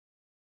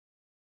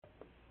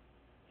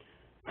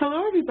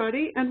Hello,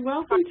 everybody, and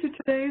welcome to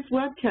today's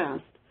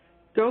webcast,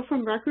 Go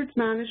from Records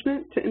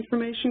Management to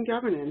Information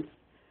Governance,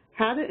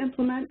 How to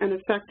Implement an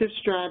Effective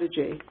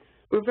Strategy.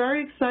 We're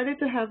very excited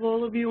to have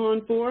all of you on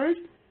board.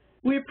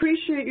 We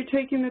appreciate you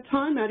taking the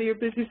time out of your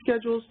busy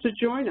schedules to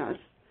join us.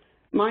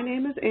 My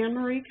name is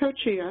Anne-Marie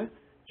Cochia,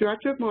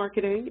 Director of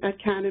Marketing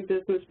at Canon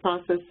Business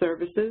Process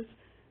Services,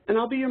 and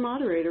I'll be your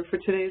moderator for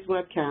today's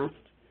webcast.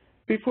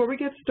 Before we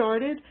get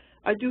started,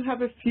 I do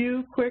have a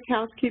few quick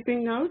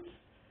housekeeping notes.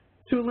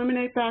 To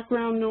eliminate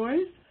background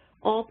noise,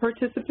 all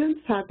participants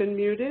have been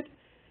muted.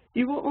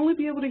 You will only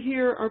be able to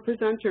hear our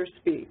presenters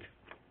speak.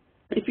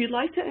 If you'd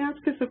like to ask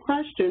us a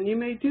question, you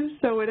may do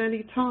so at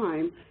any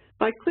time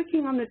by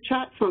clicking on the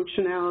chat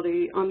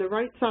functionality on the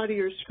right side of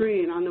your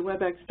screen on the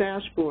WebEx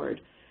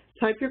dashboard.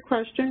 Type your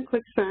question,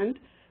 click send,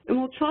 and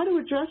we'll try to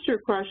address your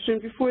question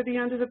before the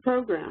end of the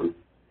program.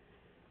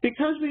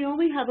 Because we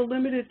only have a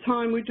limited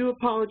time, we do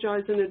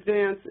apologize in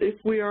advance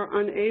if we are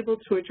unable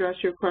to address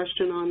your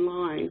question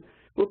online.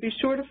 We'll be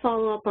sure to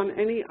follow up on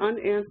any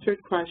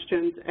unanswered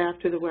questions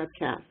after the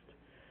webcast.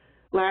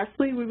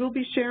 Lastly, we will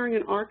be sharing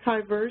an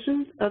archived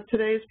version of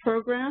today's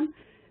program,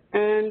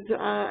 and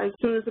as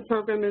soon as the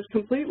program is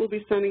complete, we'll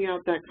be sending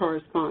out that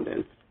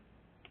correspondence.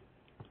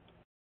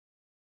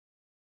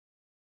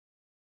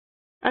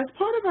 As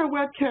part of our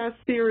webcast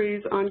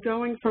series on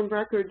going from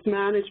records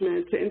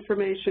management to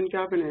information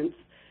governance,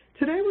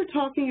 today we're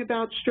talking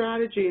about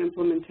strategy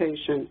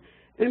implementation.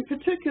 In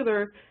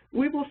particular,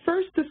 we will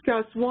first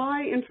discuss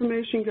why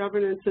information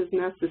governance is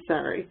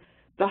necessary,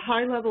 the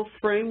high-level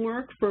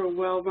framework for a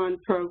well-run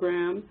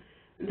program,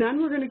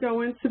 then we're going to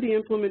go into the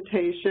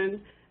implementation,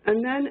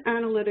 and then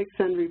analytics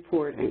and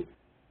reporting.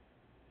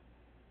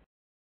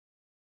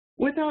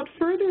 Without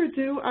further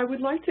ado, I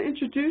would like to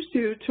introduce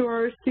you to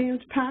our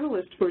esteemed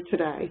panelists for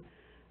today.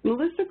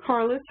 Melissa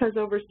Carlitz has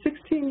over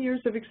 16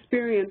 years of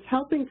experience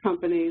helping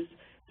companies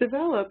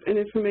develop an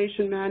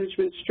information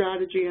management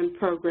strategy and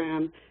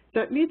program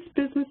that meets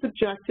business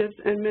objectives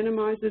and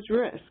minimizes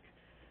risk.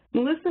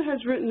 Melissa has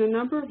written a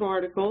number of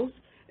articles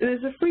and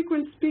is a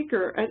frequent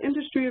speaker at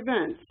industry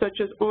events such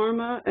as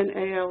ARMA and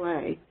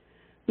ALA.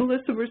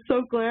 Melissa, we're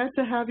so glad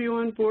to have you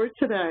on board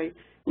today.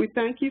 We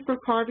thank you for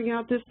carving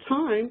out this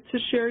time to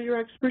share your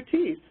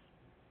expertise.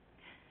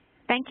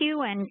 Thank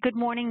you, and good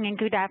morning and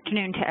good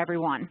afternoon to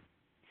everyone.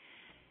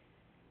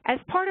 As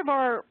part of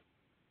our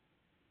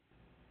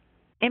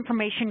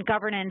information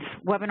governance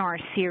webinar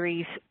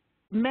series,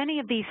 many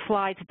of these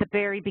slides at the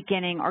very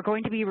beginning are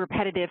going to be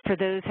repetitive for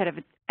those that have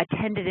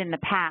attended in the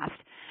past,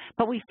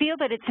 but we feel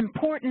that it's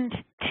important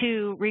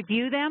to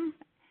review them,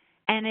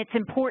 and it's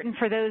important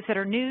for those that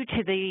are new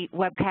to the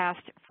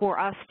webcast for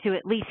us to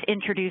at least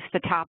introduce the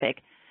topic.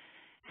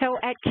 So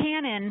at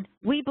Canon,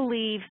 we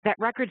believe that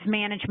records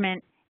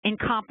management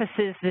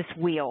encompasses this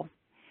wheel,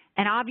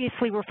 and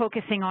obviously we're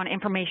focusing on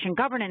information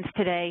governance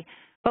today,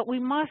 but we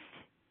must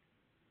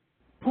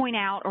point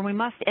out, or we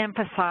must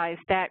emphasize,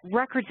 that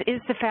records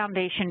is the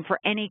foundation for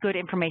any good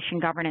information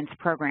governance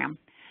program.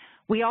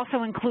 We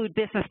also include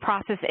business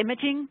process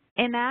imaging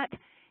in that,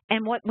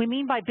 and what we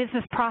mean by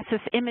business process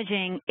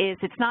imaging is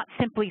it's not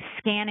simply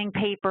scanning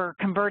paper,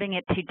 converting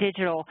it to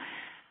digital,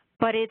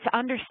 but it's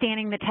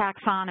understanding the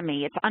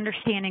taxonomy, it's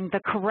understanding the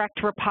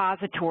correct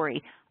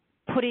repository,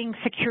 putting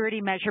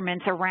security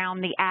measurements around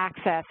the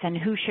access and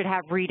who should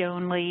have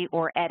read-only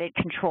or edit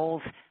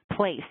controls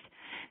placed.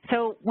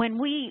 So when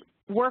we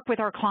work with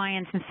our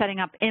clients in setting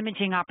up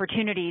imaging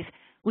opportunities,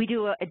 we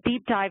do a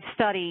deep dive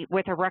study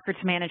with a records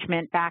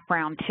management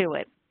background to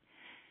it.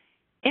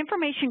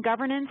 Information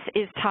governance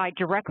is tied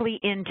directly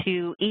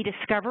into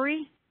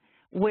e-discovery,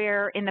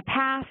 where in the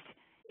past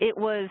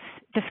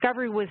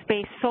discovery was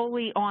based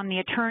solely on the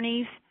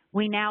attorneys.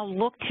 We now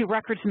look to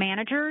records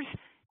managers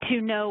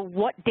to know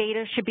what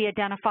data should be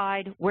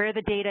identified, where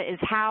the data is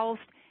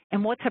housed,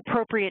 and what's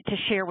appropriate to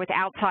share with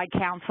outside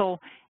counsel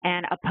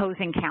and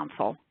opposing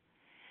counsel.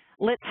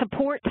 Lit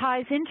support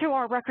ties into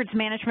our records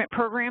management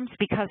programs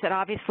because it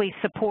obviously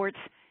supports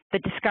the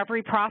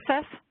discovery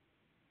process.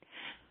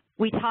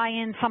 We tie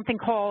in something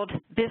called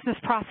business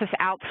process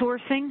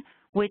outsourcing,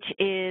 which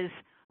is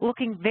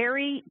looking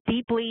very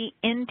deeply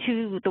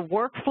into the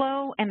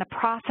workflow and the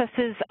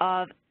processes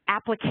of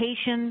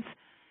applications,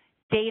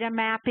 data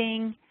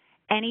mapping,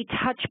 any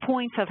touch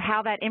points of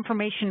how that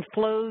information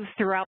flows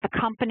throughout the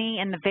company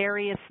and the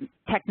various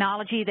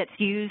technology that's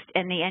used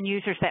and the end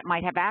users that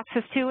might have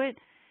access to it,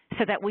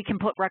 so that we can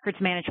put records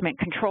management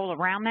control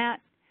around that.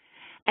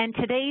 And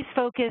today's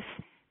focus,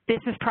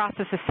 business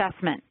process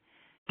assessment.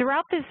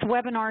 Throughout this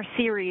webinar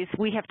series,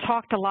 we have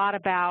talked a lot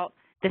about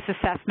this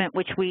assessment,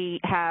 which we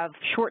have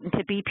shortened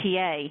to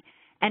BPA,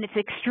 and it's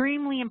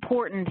extremely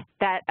important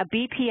that a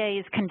BPA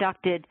is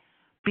conducted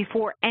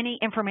before any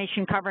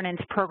information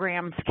governance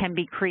programs can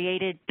be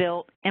created,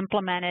 built,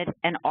 implemented,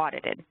 and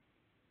audited.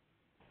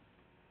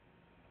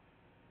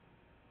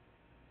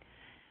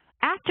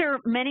 After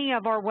many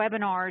of our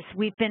webinars,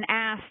 we've been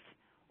asked,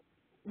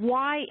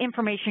 why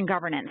information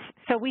governance?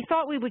 So we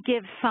thought we would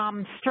give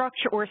some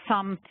structure or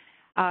some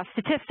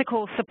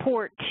statistical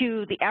support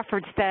to the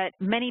efforts that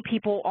many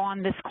people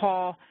on this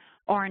call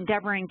are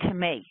endeavoring to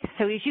make.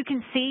 So as you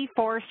can see,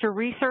 Forrester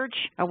Research,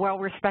 a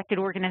well-respected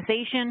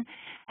organization,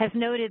 has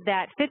noted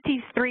that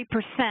 53%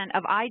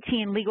 of IT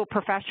and legal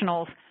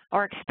professionals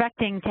are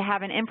expecting to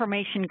have an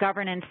information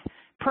governance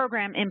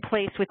program in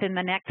place within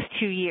the next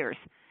 2 years.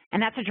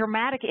 And that's a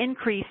dramatic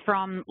increase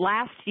from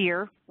last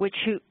year, which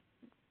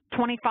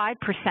 25%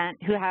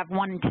 who have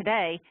one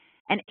today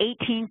and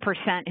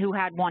 18% who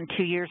had one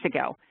 2 years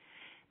ago.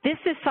 This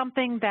is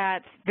something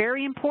that's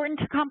very important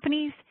to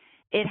companies.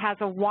 It has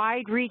a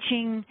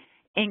wide-reaching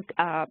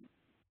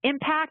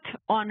impact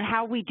on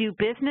how we do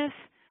business.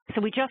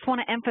 So we just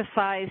want to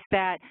emphasize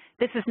that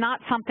this is not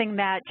something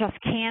that just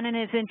Canon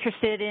is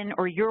interested in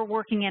or you're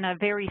working in a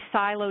very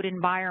siloed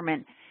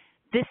environment.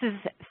 This is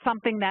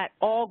something that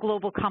all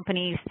global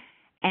companies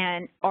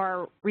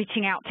are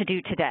reaching out to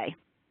do today.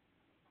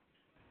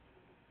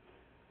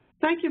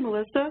 Thank you,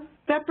 Melissa.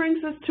 That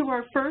brings us to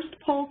our first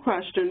poll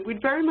question.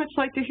 We'd very much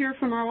like to hear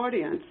from our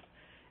audience.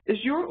 Is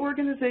your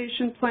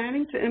organization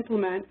planning to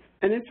implement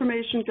an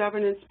information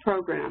governance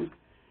program?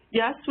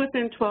 Yes,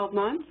 within 12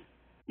 months.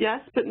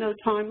 Yes, but no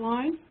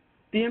timeline.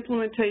 The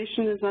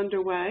implementation is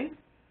underway.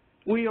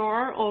 We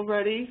are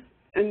already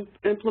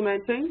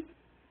implementing,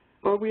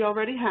 or we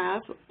already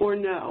have, or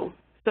no.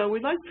 So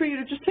we'd like for you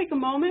to just take a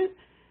moment,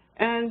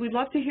 and we'd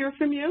love to hear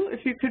from you.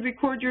 If you could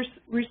record your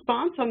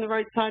response on the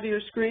right side of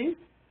your screen.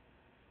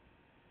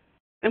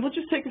 And we'll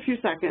just take a few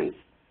seconds.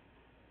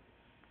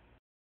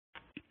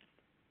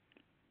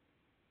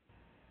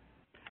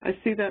 I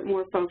see that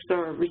more folks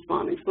are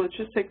responding, so let's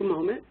just take a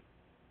moment.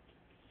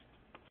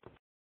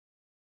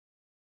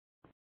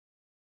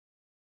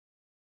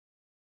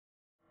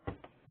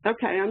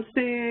 Okay, I'm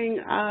seeing,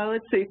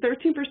 let's see,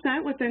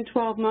 13% within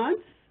 12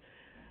 months.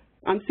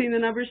 I'm seeing the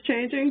numbers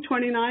changing,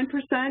 29%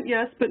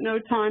 yes, but no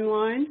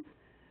timeline.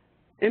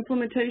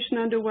 Implementation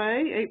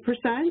underway,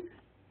 8%.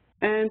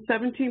 And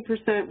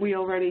 17% we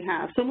already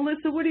have. So,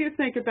 Melissa, what do you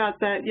think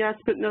about that yes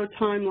but no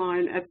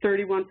timeline at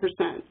 31%?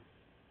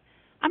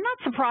 I'm not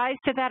surprised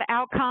at that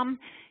outcome.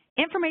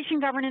 Information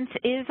governance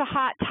is a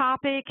hot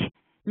topic.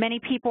 Many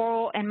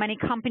people and many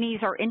companies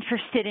are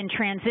interested in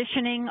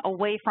transitioning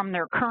away from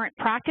their current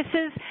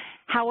practices.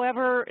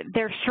 However,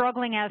 they're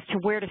struggling as to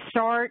where to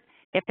start,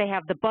 if they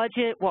have the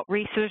budget, what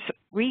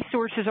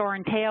resources are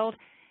entailed,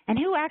 and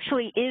who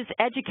actually is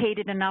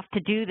educated enough to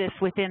do this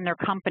within their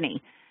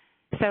company.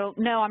 So,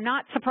 no, I'm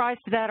not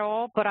surprised at that at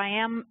all, but I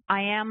am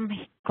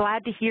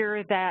glad to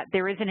hear that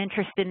there is an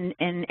interest in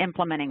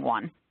implementing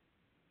one.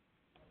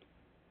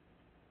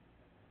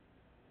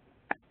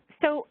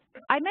 So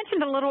I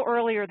mentioned a little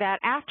earlier that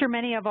after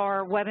many of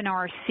our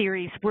webinar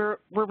series, we're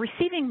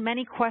receiving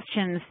many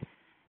questions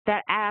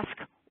that ask,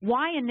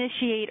 why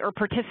initiate or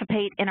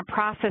participate in a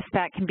process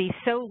that can be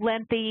so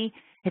lengthy,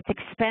 it's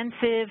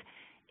expensive,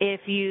 if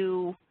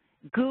you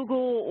Google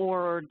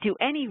or do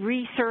any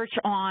research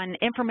on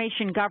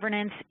information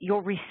governance,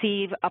 you'll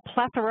receive a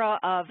plethora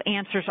of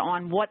answers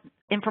on what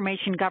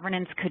information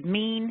governance could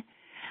mean.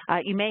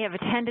 You may have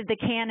attended the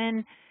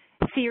Canon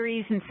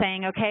series and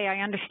saying, okay, I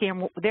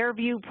understand their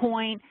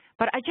viewpoint,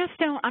 but I just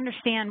don't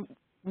understand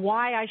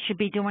why I should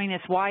be doing this,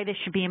 why this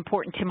should be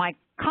important to my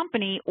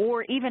company,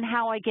 or even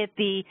how I get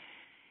the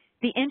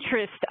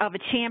interest of a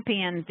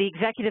champion, the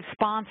executive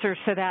sponsor,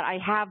 so that I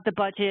have the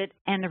budget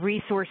and the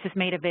resources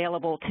made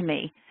available to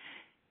me.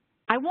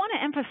 I want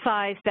to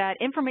emphasize that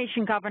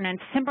information governance,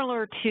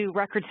 similar to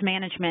records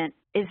management,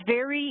 is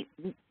very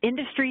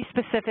industry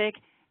specific,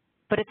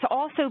 but it's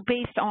also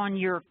based on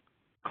your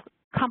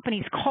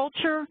company's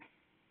culture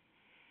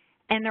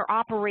and their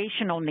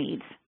operational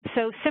needs.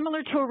 So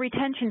similar to a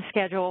retention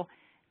schedule,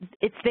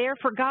 it's there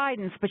for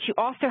guidance, but you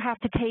also have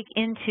to take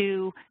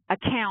into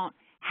account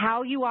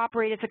how you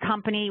operate as a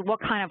company, what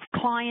kind of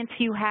clients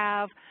you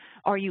have.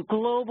 Are you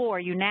global, are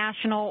you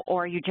national,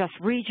 or are you just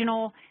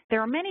regional?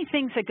 There are many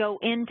things that go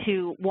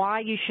into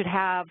why you should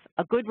have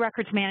a good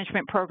records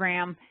management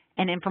program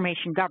and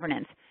information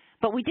governance.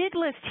 But we did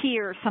list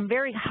here some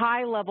very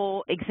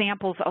high-level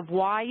examples of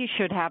why you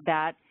should have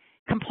that: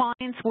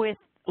 compliance with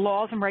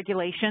laws and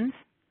regulations,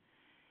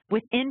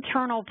 with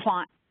internal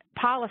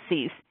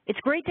policies. It's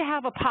great to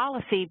have a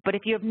policy, but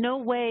if you have no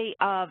way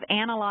of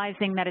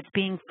analyzing that it's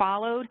being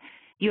followed,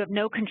 you have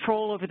no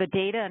control over the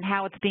data and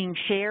how it's being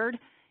shared,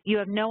 you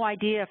have no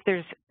idea if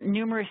there's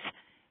numerous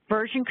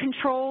version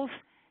controls,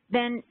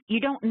 then you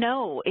don't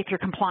know if you're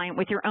compliant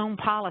with your own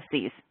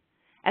policies.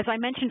 As I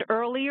mentioned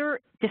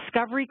earlier,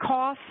 discovery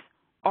costs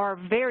are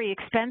very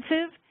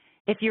expensive.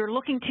 If you're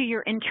looking to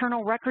your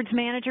internal records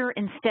manager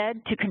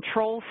instead to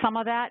control some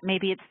of that,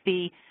 maybe it's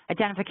the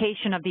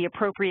identification of the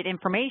appropriate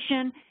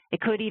information,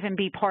 it could even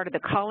be part of the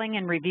culling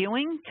and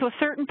reviewing to a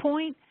certain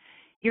point,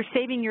 you're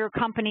saving your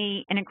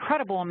company an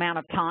incredible amount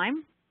of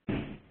time.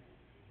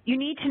 You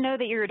need to know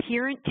that you're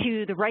adherent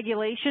to the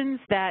regulations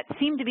that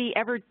seem to be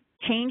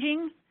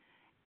ever-changing,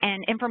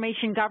 and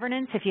information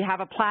governance, if you have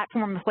a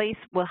platform in place,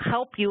 will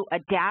help you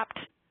adapt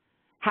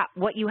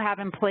what you have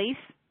in place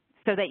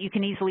so that you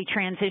can easily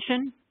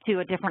transition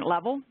to a different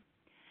level.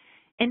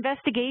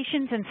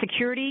 Investigations and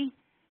security,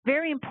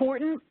 very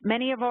important.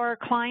 Many of our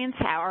clients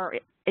are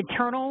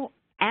internal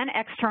and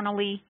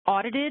externally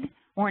audited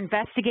or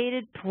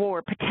investigated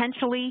for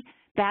potentially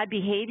bad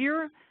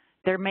behavior.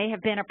 There may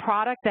have been a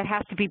product that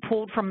has to be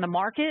pulled from the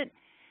market.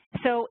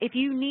 So if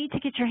you need to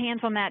get your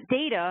hands on that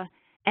data,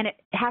 and it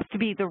has to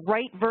be the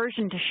right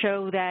version to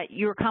show that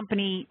your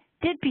company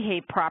did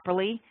behave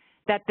properly,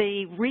 that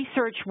the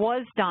research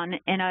was done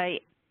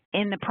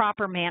in the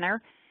proper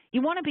manner,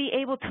 you want to be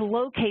able to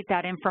locate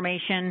that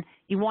information.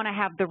 You want to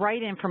have the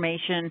right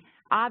information,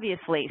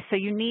 obviously. So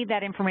you need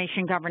that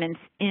information governance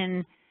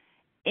in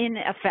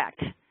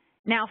effect.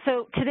 Now,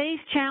 so today's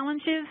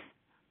challenges,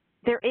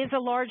 there is a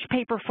large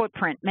paper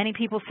footprint. Many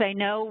people say,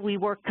 no, we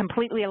work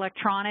completely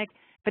electronic,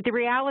 but the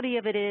reality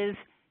of it is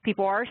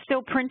people are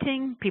still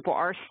printing, people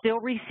are still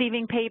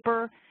receiving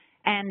paper,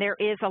 and there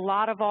is a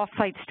lot of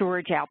off-site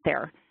storage out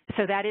there.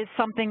 So that is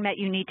something that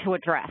you need to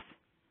address.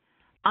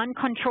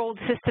 Uncontrolled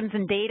systems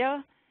and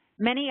data.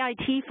 Many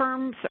IT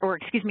firms, or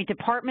excuse me,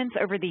 departments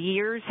over the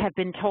years have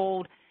been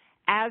told,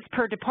 as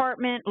per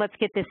department, let's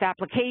get this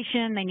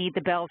application. They need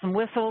the bells and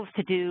whistles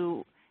to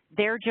do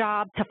their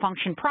job to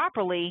function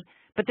properly,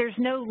 but there's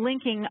no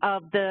linking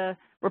of the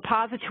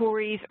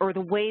repositories or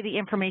the way the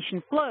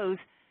information flows.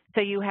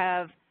 So you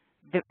have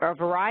a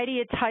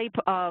variety of type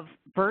of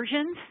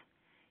versions.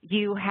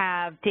 You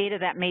have data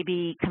that may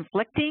be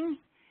conflicting,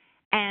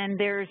 and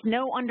there's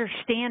no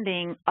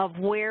understanding of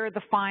where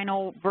the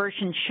final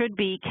version should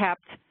be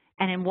kept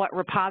and in what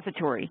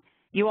repository.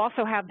 You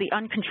also have the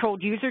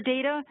uncontrolled user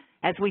data.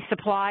 As we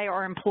supply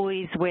our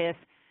employees with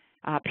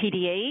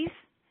PDAs,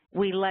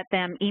 we let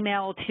them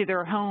email to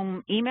their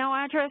home email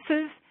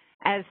addresses.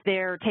 As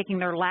they're taking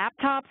their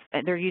laptops,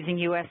 they're using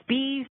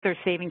USBs, they're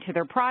saving to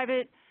their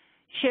private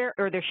share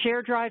or their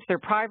shared drives, their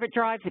private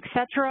drives, et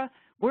cetera.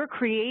 We're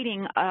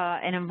creating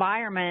an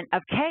environment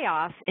of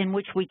chaos in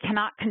which we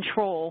cannot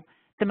control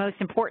the most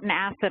important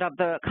asset of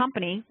the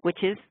company,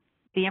 which is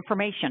the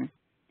information.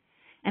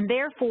 And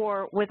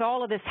therefore, with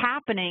all of this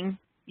happening,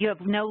 you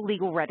have no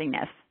legal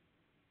readiness.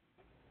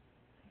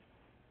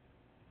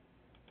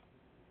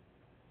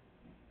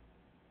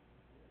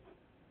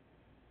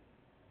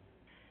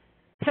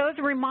 So as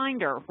a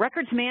reminder,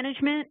 records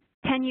management,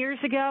 10 years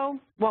ago,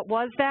 what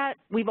was that?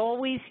 We've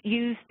always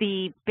used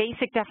the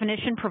basic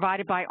definition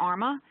provided by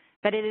ARMA,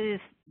 that it is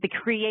the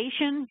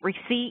creation,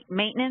 receipt,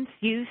 maintenance,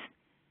 use,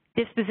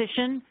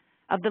 disposition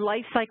of the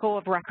life cycle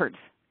of records.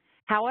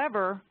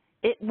 However,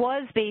 it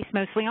was based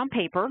mostly on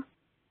paper.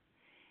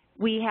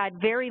 We had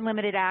very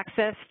limited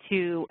access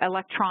to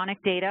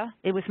electronic data.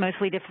 It was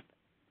mostly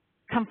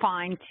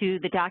confined to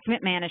the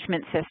document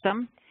management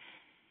system.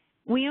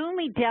 We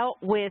only dealt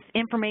with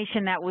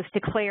information that was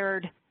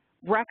declared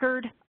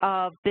record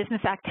of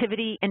business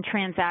activity and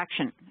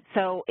transaction.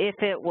 So if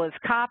it was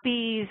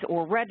copies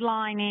or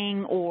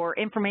redlining or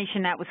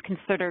information that was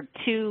considered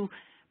too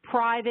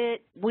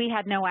private, we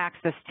had no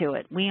access to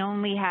it. We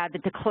only had the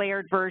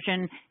declared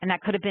version, and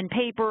that could have been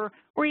paper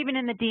or even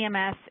in the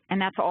DMS,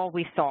 and that's all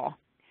we saw.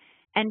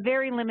 And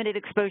very limited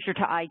exposure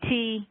to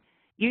IT.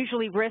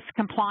 Usually risk,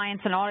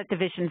 compliance, and audit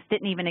divisions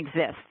didn't even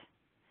exist.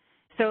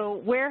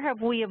 So where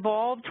have we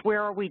evolved?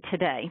 Where are we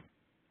today?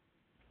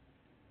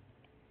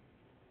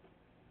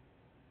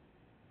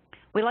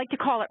 We like to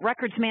call it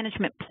Records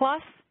Management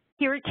Plus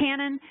here at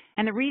Canon,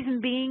 and the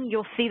reason being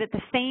you'll see that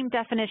the same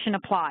definition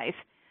applies.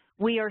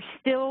 We are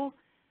still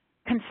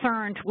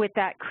concerned with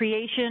that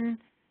creation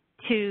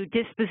to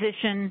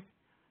disposition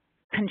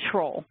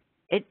control.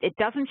 It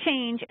doesn't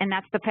change, and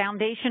that's the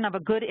foundation of a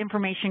good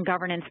information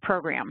governance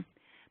program.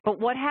 But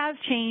what has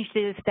changed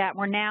is that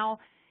we're now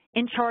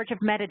in charge of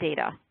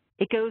metadata.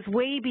 It goes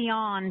way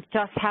beyond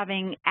just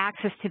having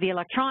access to the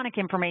electronic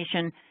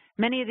information.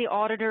 Many of the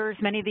auditors,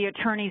 many of the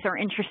attorneys are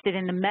interested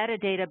in the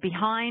metadata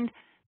behind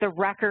the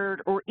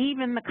record or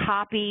even the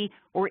copy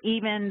or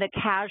even the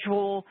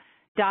casual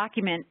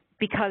document,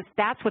 because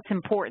that's what's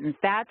important.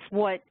 That's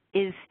what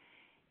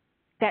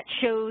that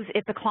shows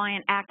if the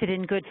client acted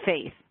in good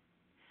faith.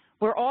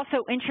 We're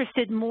also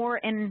interested more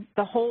in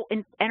the whole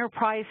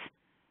enterprise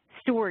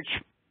storage.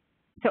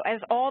 So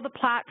as all the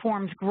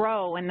platforms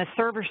grow and the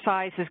server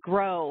sizes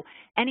grow,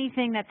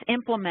 anything that's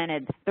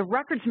implemented, the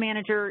records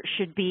manager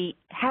should be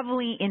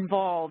heavily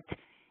involved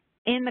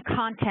in the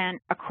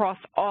content across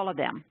all of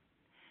them.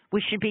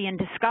 We should be in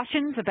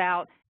discussions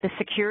about the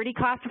security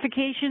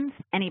classifications,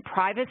 any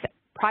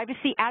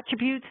privacy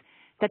attributes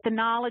that the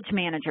knowledge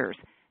managers,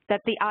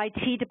 that the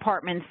IT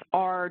departments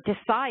are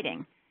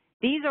deciding.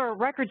 These are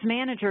records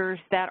managers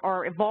that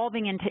are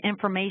evolving into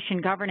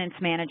information governance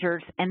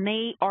managers, and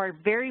they are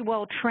very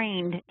well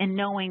trained in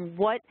knowing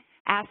what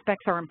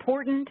aspects are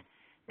important.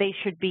 They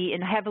should be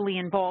heavily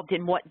involved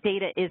in what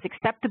data is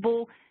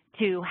acceptable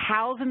to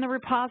house in the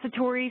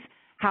repositories,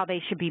 how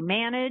they should be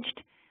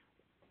managed,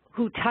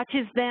 who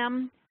touches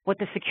them, what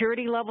the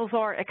security levels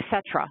are, et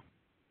cetera.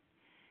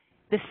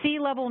 The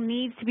C-level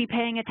needs to be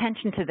paying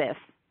attention to this.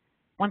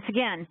 Once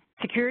again,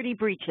 security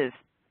breaches,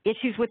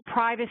 issues with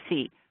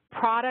privacy,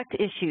 product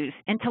issues,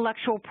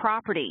 intellectual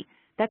property.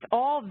 That's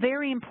all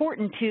very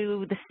important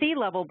to the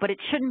C-level, but it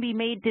shouldn't be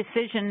made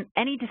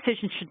any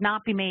decision should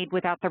not be made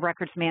without the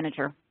records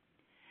manager.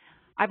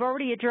 I've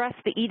already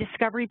addressed the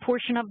e-discovery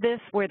portion of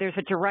this where there's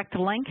a direct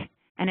link,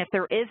 and if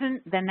there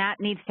isn't, then that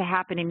needs to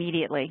happen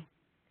immediately.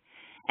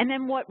 And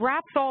then what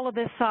wraps all of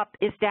this up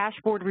is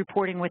dashboard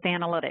reporting with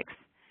analytics.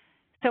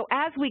 So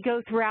as we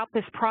go throughout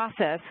this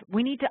process,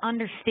 we need to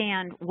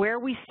understand where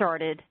we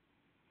started,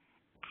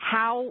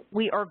 how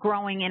we are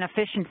growing in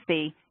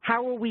efficiency,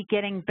 how are we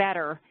getting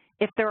better,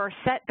 if there are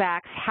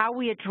setbacks, how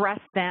we address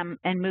them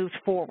and move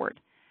forward.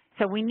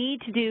 So we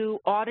need to do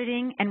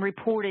auditing and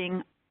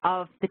reporting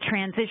of the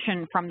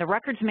transition from the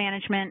records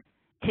management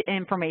to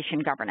information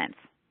governance.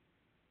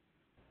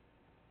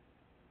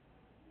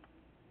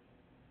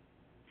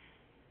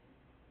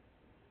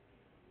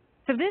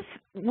 So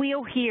this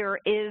wheel here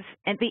is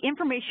the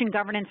information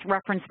governance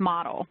reference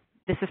model.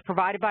 This is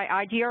provided by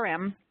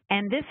IGRM,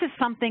 and this is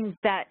something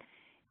that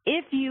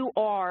if you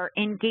are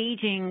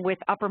engaging with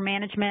upper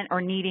management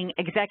or needing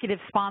executive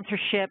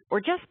sponsorship or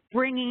just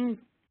bringing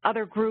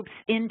other groups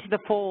into the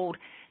fold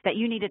that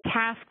you need a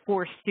task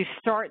force to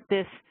start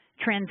this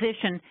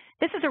transition,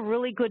 this is a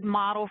really good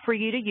model for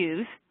you to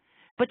use,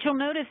 but you'll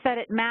notice that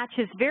it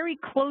matches very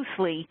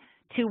closely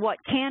to what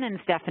Canon's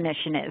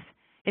definition is.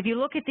 If you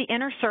look at the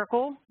inner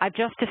circle, I've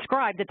just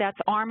described that that's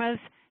ARMA's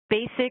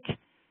basic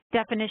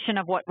definition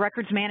of what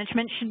records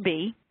management should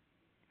be.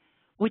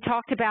 We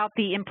talked about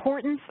the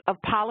importance of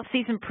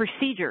policies and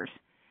procedures.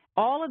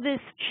 All of this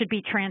should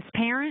be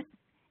transparent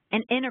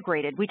and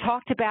integrated. We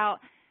talked about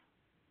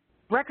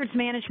records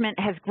management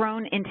has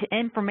grown into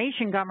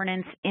information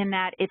governance in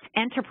that it's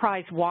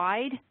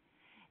enterprise-wide,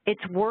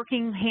 it's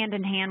working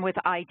hand-in-hand with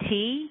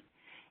IT,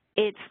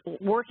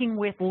 it's working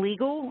with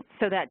legal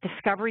so that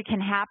discovery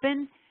can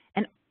happen,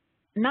 and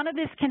none of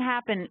this can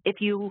happen if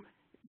you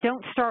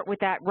don't start with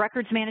that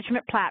records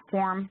management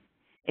platform,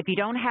 if you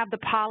don't have the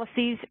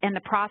policies and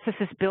the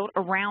processes built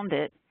around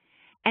it,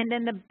 and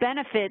then the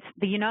benefits,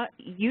 the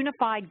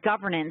unified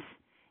governance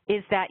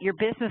is that your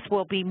business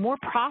will be more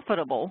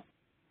profitable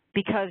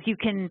because you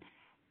can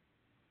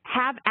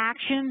have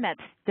action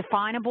that's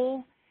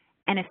definable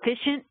and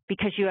efficient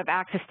because you have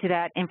access to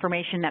that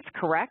information that's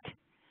correct.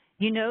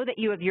 You know that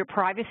you have your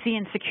privacy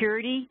and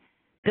security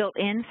built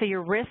in so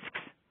your risks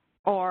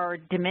are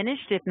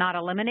diminished, if not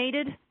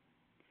eliminated.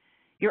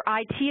 Your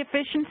IT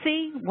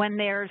efficiency, when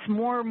there's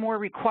more and more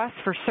requests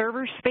for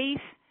server space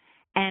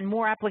and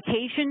more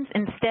applications,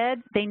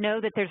 instead they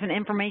know that there's an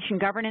information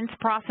governance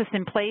process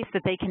in place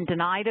that they can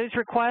deny those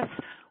requests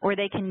or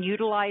they can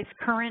utilize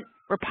current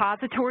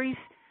repositories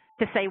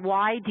to say,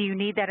 why do you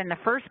need that in the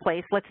first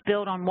place? Let's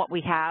build on what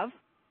we have.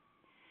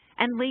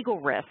 And legal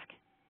risk.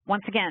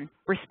 Once again,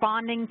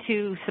 responding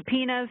to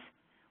subpoenas,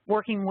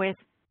 working with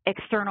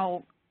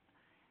external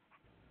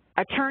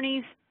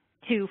attorneys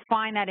to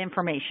find that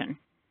information.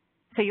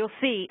 So you'll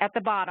see at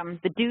the bottom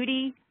the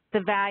duty, the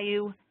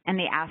value, and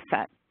the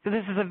asset. So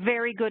this is a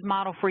very good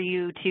model for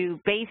you to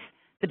base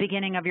the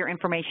beginning of your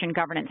information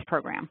governance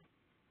program.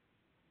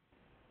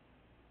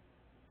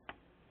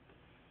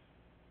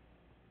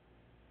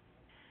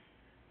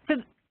 So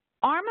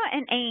ARMA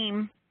and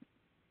AIM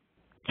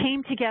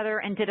came together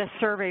and did a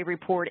survey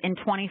report in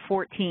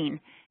 2014,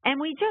 and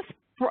we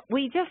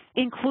just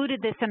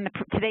included this in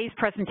today's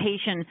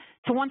presentation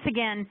to once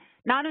again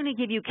not only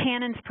give you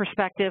Canon's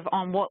perspective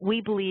on what we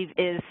believe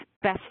is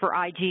best for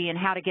IG and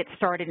how to get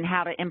started and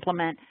how to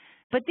implement,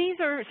 but these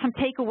are some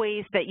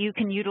takeaways that you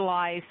can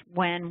utilize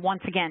when,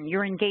 once again,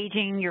 you're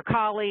engaging your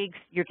colleagues,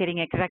 you're getting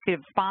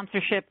executive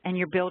sponsorship, and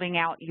you're building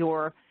out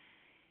your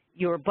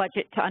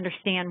budget to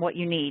understand what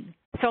you need.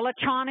 So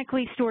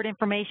electronically stored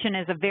information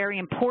is a very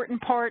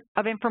important part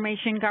of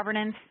information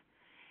governance,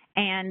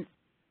 and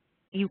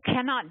you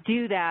cannot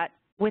do that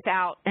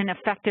without an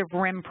effective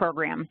RIM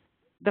program.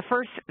 The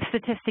first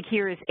statistic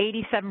here is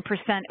 87%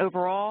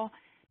 overall.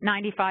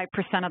 95%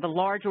 of the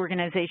large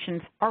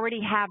organizations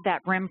already have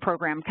that RIM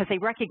program because they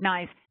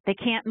recognize they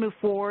can't move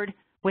forward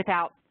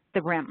without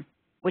the RIM,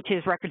 which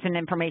is Records and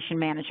Information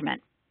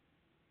Management.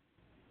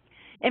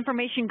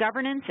 Information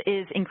governance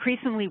is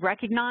increasingly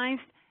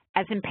recognized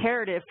as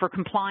imperative for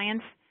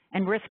compliance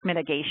and risk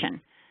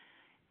mitigation.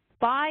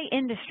 By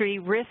industry,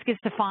 risk is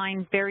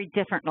defined very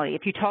differently.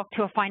 If you talk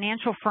to a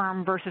financial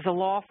firm versus a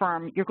law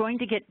firm, you're going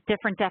to get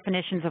different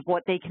definitions of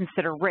what they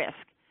consider risk.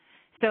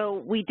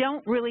 So we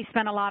don't really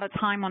spend a lot of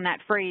time on that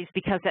phrase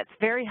because that's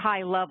very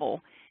high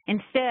level.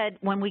 Instead,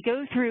 when we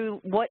go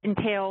through what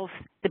entails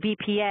the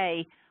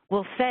BPA,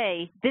 we'll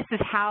say this is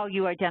how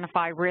you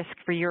identify risk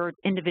for your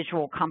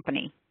individual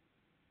company.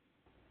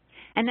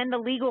 And then the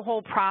legal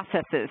hold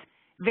processes,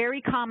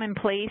 very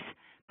commonplace,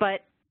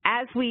 but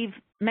as we've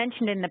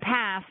mentioned in the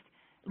past,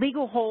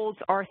 legal holds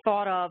are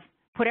thought of,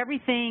 put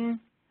everything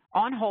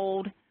on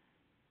hold,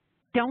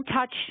 don't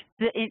touch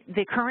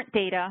the current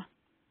data,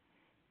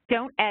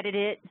 don't edit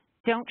it,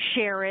 don't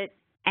share it,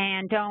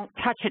 and don't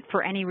touch it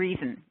for any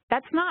reason.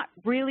 That's not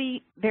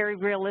really very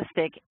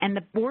realistic, and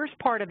the worst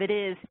part of it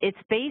is it's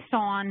based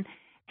on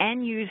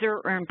end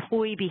user or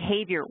employee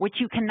behavior, which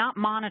you cannot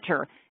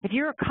monitor. If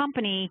you're a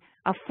company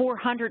of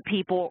 400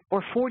 people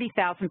or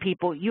 40,000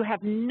 people, you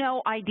have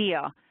no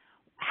idea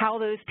how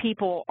those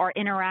people are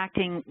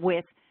interacting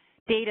with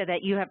data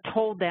that you have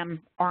told them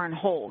are on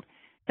hold.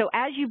 So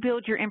as you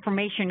build your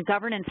information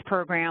governance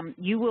program,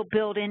 you will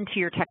build into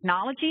your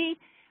technology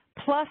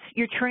plus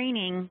your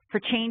training for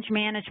change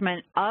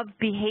management of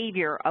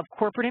behavior of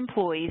corporate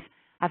employees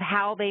of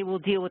how they will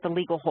deal with the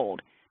legal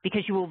hold,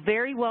 because you will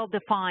very well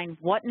define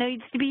what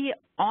needs to be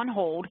on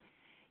hold.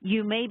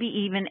 You may be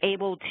even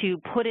able to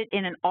put it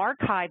in an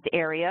archived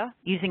area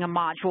using a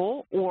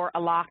module or a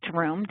locked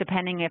room,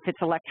 depending if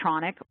it's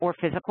electronic or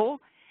physical,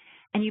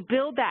 and you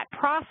build that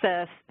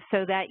process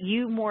so that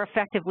you more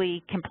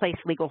effectively can place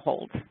legal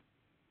holds.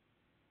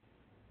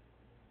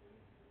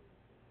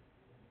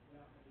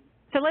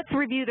 So let's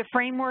review the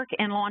framework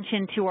and launch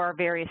into our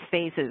various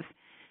phases.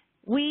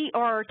 We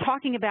are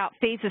talking about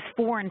phases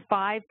 4 and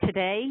 5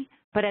 today,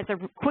 but as a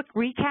quick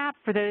recap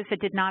for those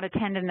that did not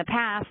attend in the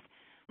past,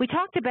 we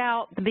talked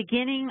about the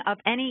beginning of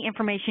any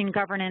information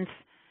governance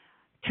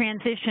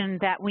transition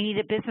that we need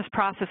a business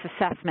process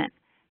assessment.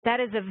 That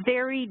is a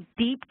very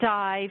deep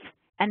dive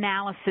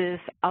analysis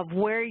of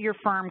where your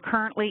firm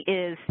currently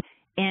is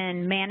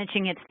in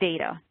managing its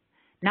data.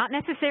 Not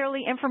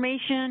necessarily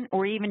information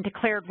or even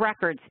declared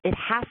records. It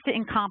has to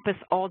encompass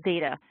all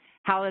data.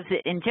 How is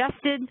it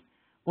ingested?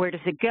 Where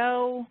does it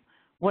go?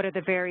 What are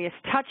the various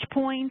touch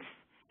points?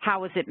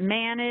 How is it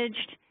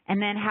managed?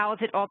 And then how is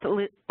it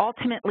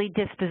ultimately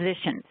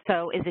dispositioned?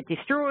 So is it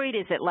destroyed?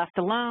 Is it left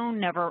alone?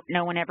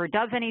 No one ever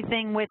does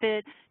anything with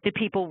it? Do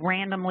people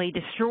randomly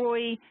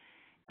destroy?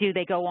 Do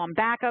they go on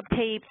backup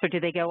tapes, or do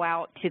they go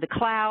out to the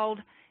cloud?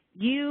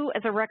 You,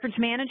 as a records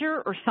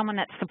manager or someone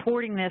that's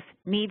supporting this,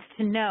 needs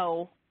to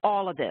know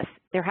all of this.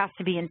 There has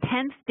to be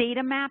intense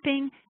data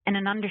mapping and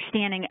an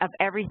understanding of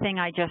everything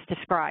I just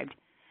described.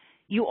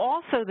 You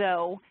also,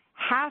 though,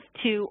 have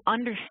to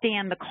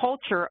understand the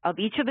culture of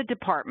each of the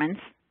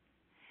departments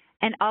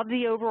and of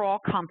the overall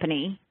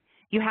company.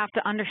 You have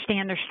to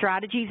understand their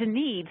strategies and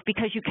needs,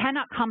 because you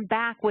cannot come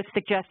back with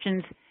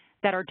suggestions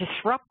that are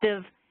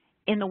disruptive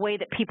in the way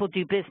that people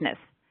do business.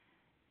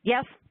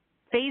 Yes,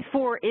 phase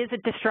 4 is a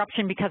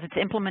disruption because it's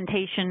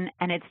implementation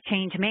and it's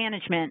change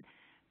management,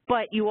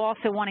 but you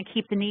also want to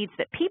keep the needs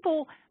that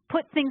people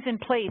put things in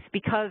place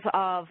because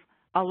of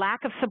a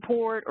lack of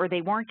support or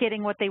they weren't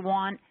getting what they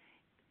want.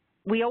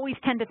 We always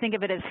tend to think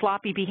of it as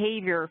sloppy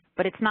behavior,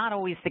 but it's not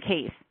always the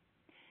case.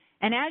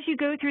 And as you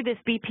go through this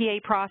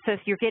BPA process,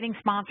 you're getting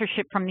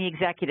sponsorship from the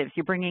executives.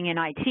 You're bringing in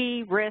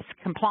IT, risk,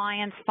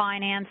 compliance,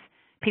 finance,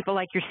 people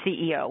like your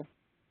CEO.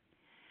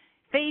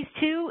 Phase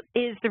 2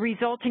 is the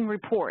resulting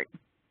report.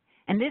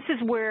 And this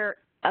is where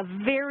a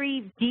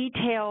very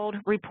detailed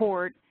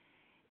report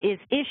is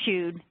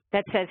issued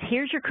that says,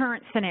 here's your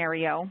current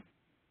scenario,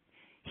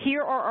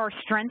 here are our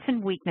strengths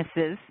and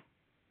weaknesses,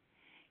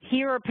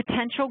 here are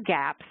potential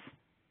gaps,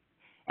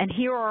 and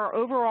here are our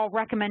overall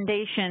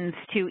recommendations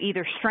to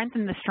either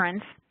strengthen the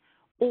strengths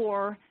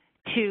or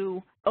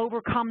to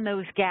overcome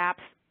those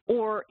gaps,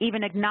 or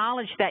even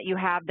acknowledge that you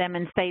have them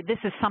and say, this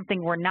is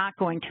something we're not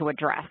going to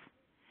address.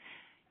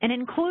 And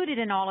included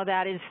in all of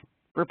that is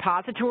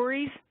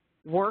repositories,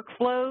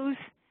 workflows,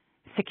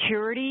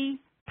 security,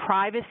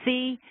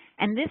 privacy,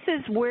 and this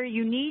is where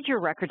you need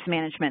your records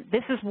management.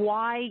 This is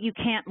why you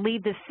can't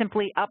leave this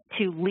simply up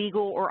to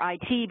legal or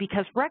IT,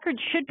 because records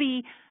should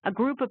be a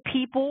group of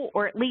people,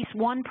 or at least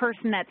one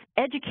person that's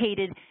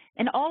educated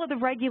in all of the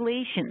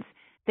regulations.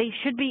 They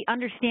should be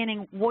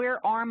understanding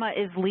where ARMA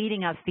is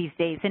leading us these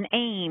days, and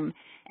AIM,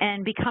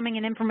 and becoming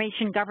an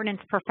information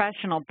governance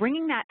professional,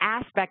 bringing that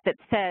aspect that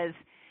says,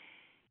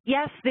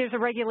 yes, there's a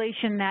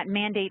regulation that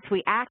mandates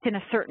we act in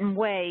a certain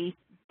way,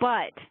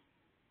 but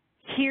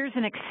here's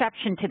an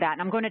exception to that,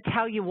 and I'm going to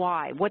tell you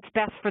why, what's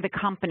best for the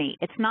company.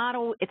 It's not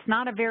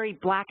a very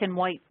black and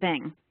white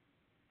thing.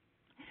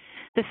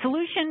 The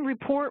solution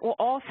report will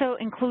also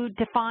include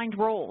defined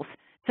roles.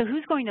 So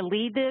who's going to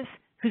lead this?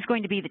 Who's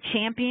going to be the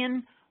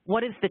champion?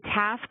 What is the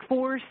task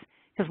force?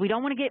 Because we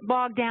don't want to get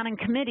bogged down in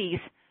committees,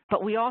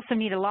 but we also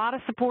need a lot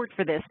of support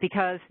for this,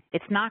 because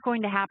it's not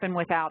going to happen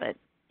without it.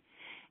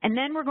 And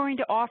then we're going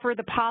to offer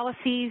the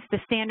policies, the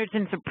standards,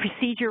 and the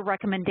procedure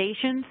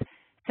recommendations,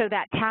 so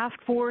that task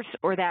force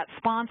or that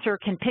sponsor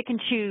can pick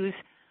and choose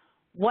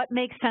what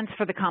makes sense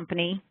for the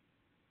company,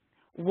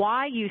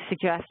 why you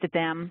suggested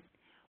them,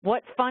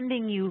 what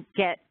funding you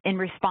get in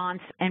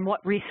response, and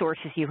what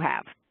resources you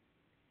have.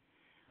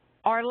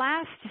 Our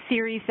last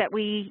series that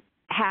we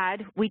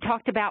had, we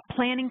talked about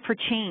planning for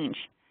change.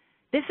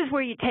 This is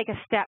where you take a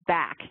step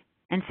back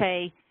and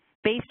say,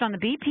 based on the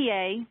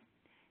BPA,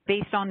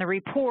 based on the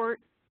report,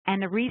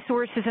 and the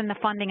resources and the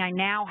funding I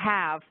now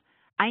have,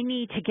 I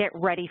need to get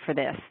ready for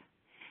this.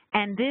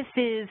 And this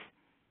is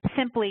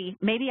simply,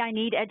 maybe I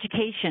need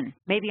education.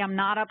 Maybe I'm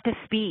not up to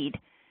speed.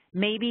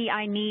 Maybe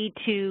I need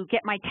to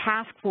get my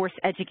task force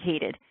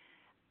educated.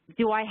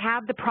 Do I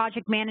have the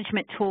project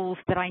management tools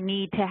that I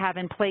need to have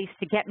in place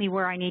to get me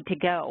where I need to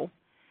go?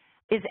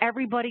 Is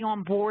everybody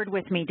on board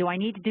with me? Do I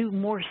need to do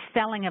more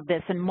selling of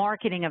this and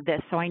marketing of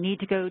this? So I need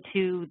to go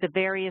to the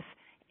various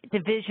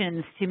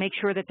divisions to make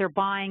sure that they're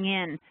buying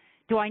in.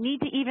 Do I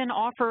need to even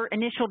offer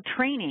initial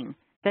training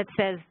that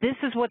says, this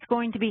is what's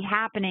going to be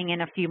happening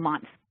in a few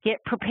months.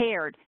 Get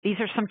prepared. These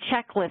are some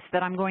checklists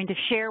that I'm going to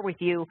share with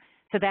you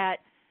so that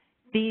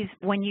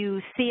when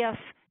you see us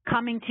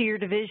coming to your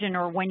division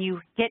or when you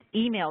get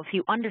emails,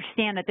 you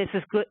understand that this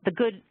is good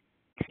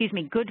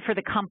for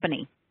the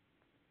company.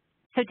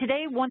 So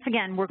today, once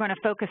again, we're going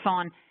to focus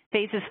on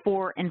phases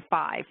 4 and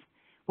 5,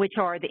 which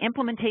are the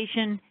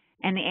implementation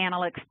and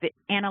the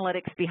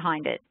analytics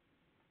behind it.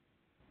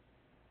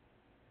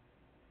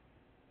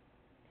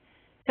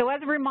 So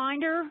as a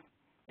reminder,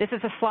 this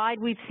is a slide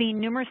we've seen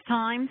numerous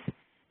times.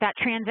 That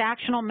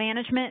transactional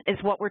management is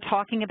what we're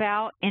talking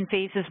about in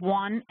phases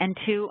 1 and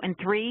 2 and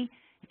 3.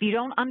 If you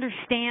don't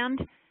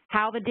understand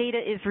how the data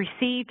is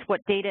received,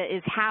 what data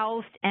is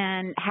housed,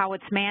 and how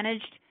it's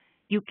managed,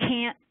 you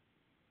can't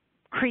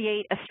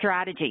create a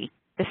strategy.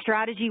 The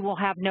strategy will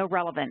have no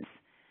relevance.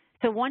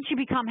 So once you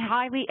become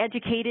highly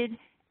educated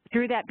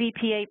through that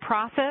BPA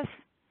process,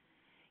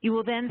 you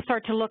will then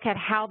start to look at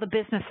how the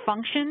business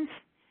functions,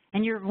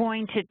 and you're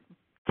going to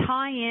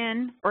tie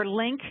in or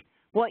link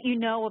what you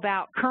know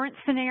about current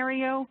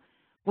scenario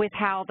with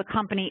how the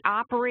company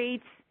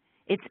operates,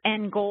 its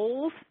end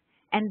goals,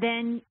 and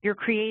then you're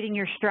creating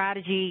your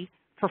strategy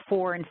for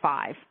 4 and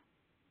 5.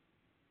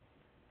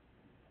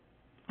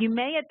 You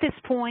may at this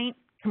point,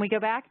 can we go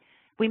back?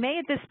 We may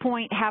at this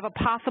point have a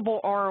possible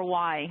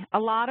ROI. A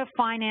lot of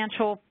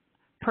financial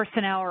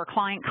personnel or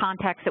client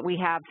contacts that we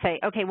have say,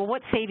 okay, well,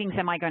 what savings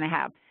am I going to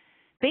have?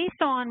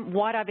 Based on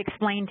what I've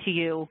explained to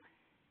you,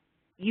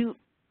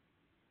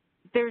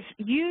 there's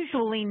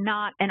usually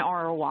not an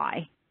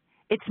ROI.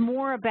 It's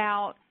more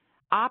about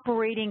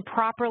operating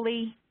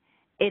properly.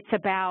 It's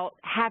about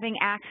having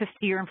access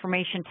to your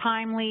information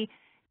timely.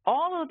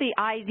 All of the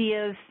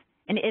ideas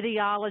and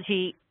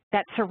ideology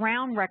that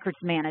surround records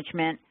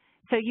management.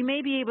 So you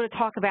may be able to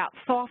talk about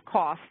soft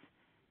costs,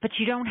 but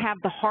you don't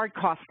have the hard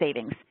cost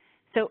savings.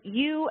 So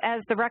you,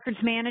 as the records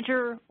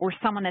manager or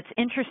someone that's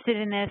interested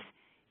in this,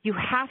 you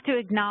have to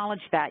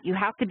acknowledge that. You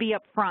have to be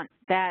upfront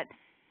that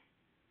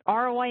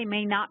ROI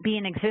may not be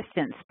in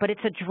existence, but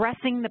it's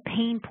addressing the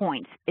pain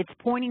points. It's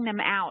pointing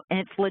them out, and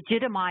it's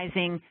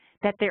legitimizing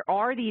that there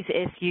are these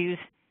issues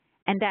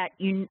and that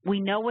we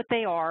know what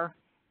they are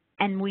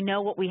and we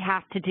know what we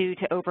have to do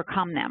to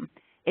overcome them.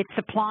 It's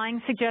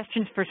supplying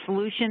suggestions for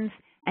solutions,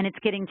 and it's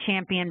getting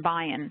champion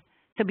buy-in.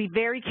 So be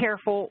very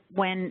careful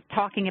when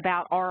talking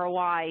about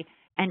ROI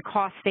and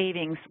cost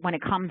savings when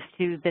it comes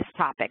to this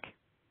topic.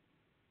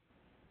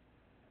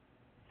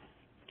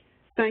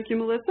 Thank you,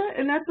 Melissa.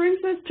 And that brings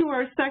us to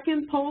our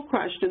second poll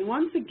question.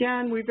 Once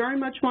again, we very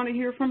much want to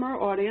hear from our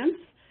audience.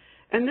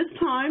 And this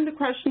time, the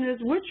question is,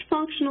 which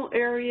functional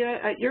area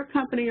at your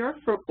company or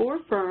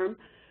firm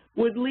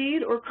would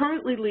lead or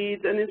currently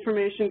leads an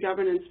information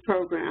governance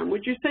program?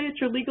 Would you say it's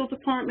your legal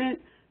department,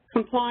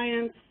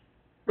 compliance,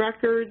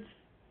 records,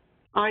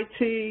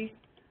 IT,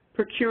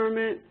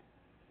 procurement,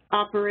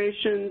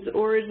 operations,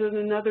 or is it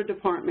another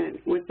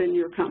department within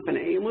your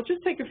company? And we'll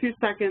just take a few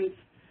seconds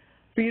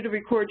for you to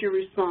record your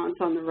response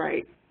on the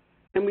right.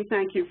 And we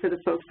thank you for the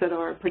folks that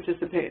are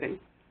participating.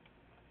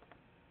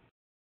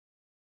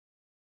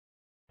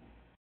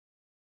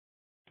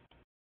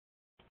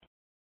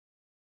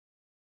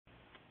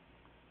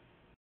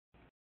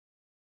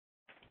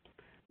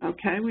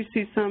 Okay, we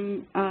see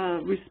some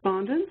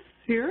respondents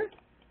here.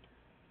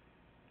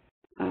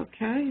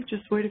 Okay,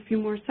 just wait a few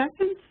more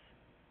seconds.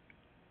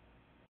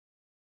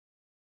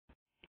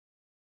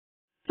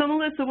 So,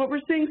 Melissa, what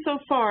we're seeing so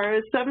far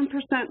is 7%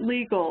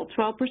 legal,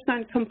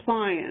 12%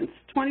 compliance,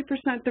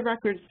 20% the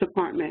records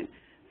department,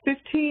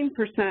 15%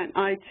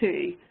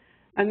 IT,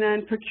 and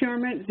then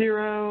procurement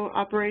 0,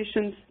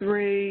 operations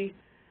 3,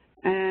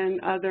 and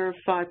other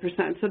 5%.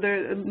 So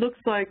it looks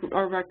like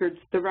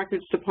the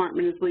records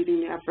department is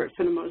leading the effort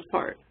for the most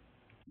part.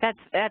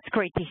 That's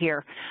great to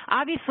hear.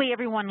 Obviously,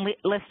 everyone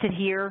listed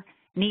here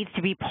needs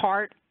to be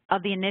part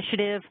of the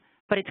initiative,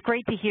 but it's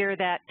great to hear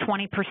that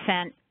 20%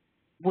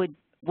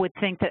 would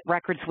think that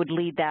records would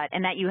lead that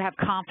and that you have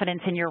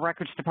confidence in your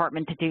records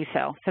department to do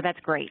so. So that's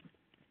great.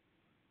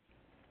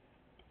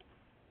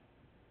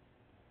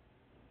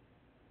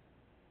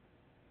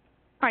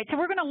 All right, so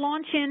we're going to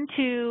launch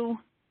into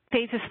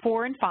phases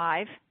 4 and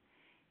 5.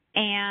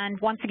 And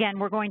once again,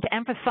 we're going to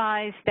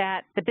emphasize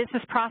that the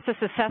business process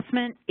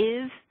assessment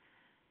is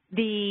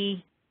the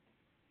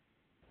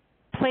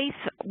place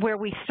where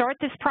we start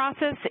this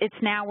process. It's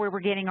now where we're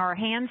getting our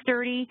hands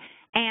dirty.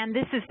 And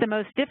this is the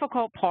most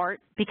difficult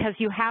part because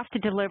you have to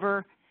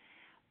deliver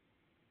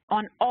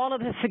on all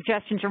of the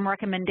suggestions and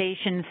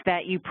recommendations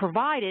that you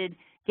provided,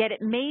 yet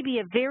it may be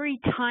a very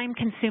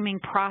time-consuming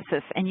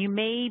process, and you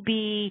may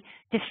be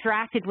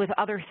distracted with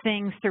other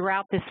things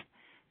throughout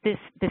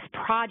this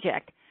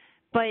project.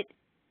 But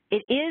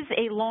it is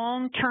a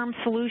long-term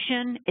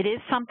solution. It is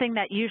something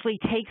that usually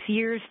takes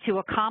years to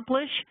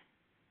accomplish.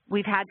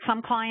 We've had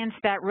some clients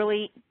that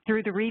really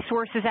threw the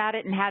resources at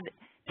it and had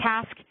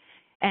tasks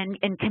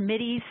and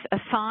committees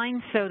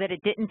assigned so that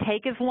it didn't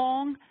take as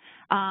long.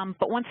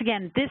 But once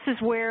again, this is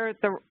where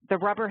the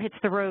rubber hits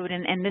the road,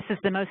 and this is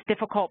the most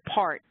difficult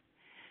part.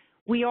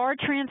 We are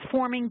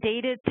transforming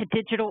data to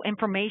digital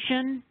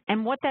information,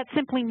 and what that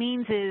simply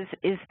means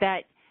is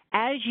that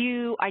as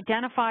you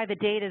identify the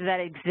data that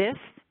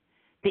exists,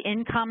 the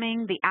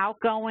incoming, the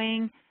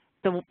outgoing,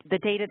 the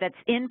data that's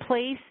in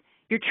place,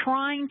 you're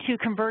trying to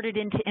convert it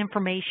into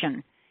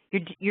information.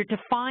 You're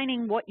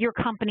defining what your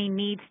company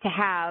needs to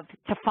have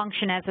to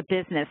function as a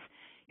business.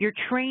 You're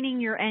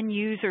training your end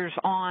users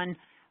on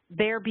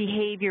their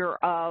behavior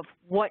of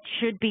what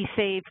should be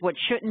saved, what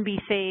shouldn't be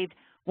saved,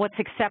 what's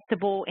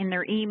acceptable in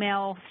their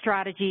email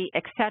strategy,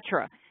 et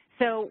cetera.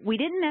 So we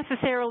didn't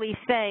necessarily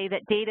say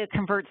that data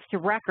converts to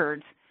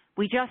records.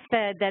 We just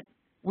said that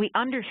we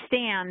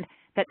understand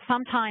that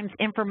sometimes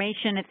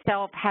information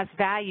itself has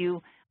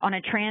value on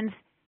a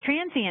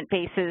transient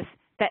basis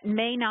that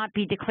may not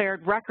be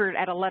declared record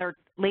at a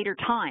later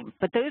time.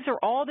 But those are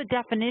all the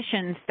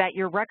definitions that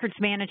your records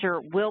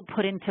manager will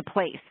put into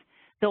place.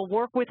 They'll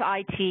work with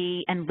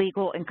IT and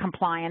legal and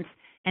compliance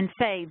and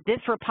say this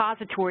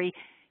repository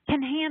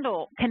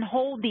can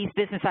hold these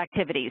business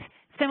activities,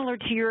 similar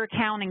to your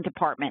accounting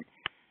department.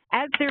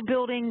 As they're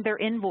building their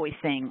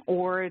invoicing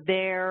or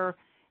their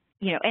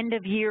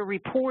end-of-year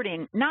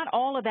reporting, not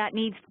all of that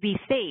needs to be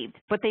saved,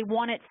 but they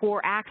want it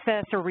for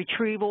access or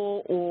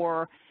retrieval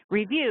or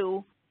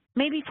review,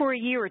 maybe for a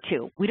year or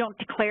two. We don't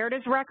declare it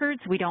as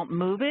records. We don't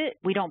move it.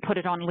 We don't put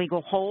it on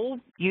legal hold,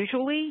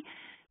 usually.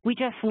 We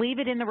just leave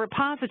it in the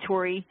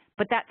repository,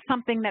 but that's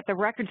something that the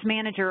records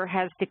manager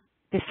has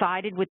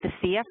decided with the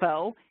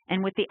CFO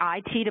and with the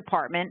IT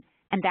department,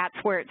 and that's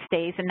where it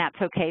stays, and that's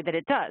okay that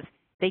it does.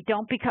 They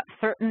don't become,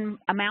 certain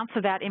amounts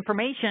of that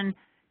information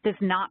does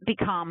not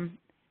become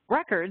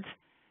records,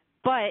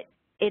 but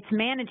it's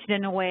managed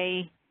in a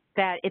way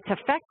that it's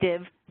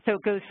effective, so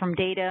it goes from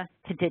data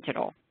to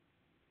digital.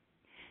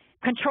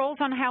 Controls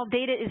on how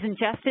data is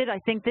ingested, I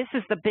think this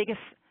is the biggest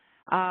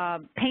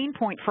pain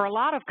point for a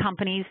lot of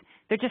companies.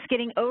 They're just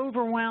getting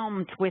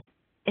overwhelmed with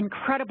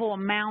incredible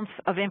amounts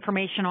of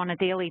information on a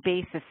daily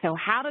basis. So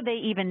how do they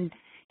even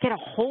get a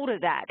hold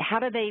of that? How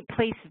do they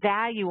place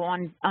value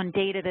on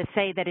data to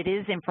say that it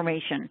is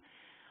information?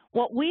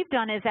 What we've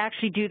done is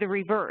actually do the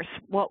reverse.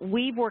 What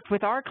we've worked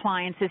with our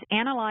clients is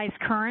analyze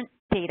current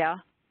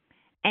data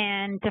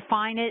and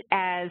define it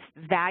as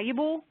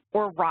valuable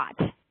or rot.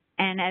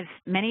 And as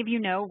many of you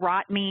know,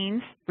 rot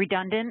means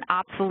redundant,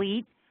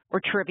 obsolete,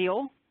 or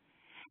trivial.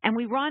 And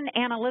we run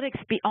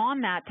analytics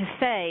beyond that to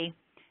say,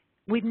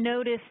 we've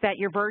noticed that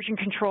your version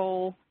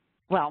control,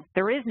 well,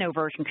 there is no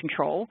version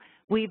control.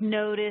 We've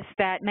noticed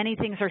that many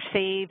things are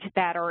saved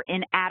that are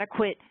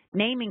inadequate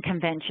naming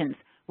conventions.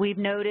 We've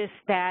noticed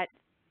that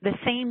the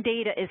same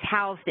data is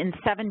housed in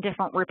 7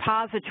 different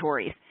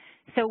repositories.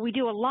 So we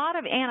do a lot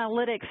of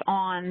analytics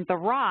on the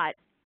rot,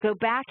 go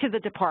back to the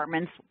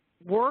departments,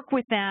 work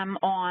with them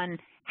on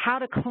how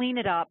to clean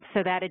it up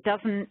so that it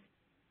doesn't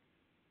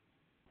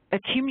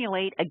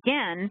accumulate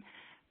again,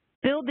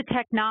 build the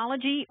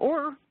technology,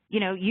 or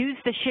use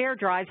the share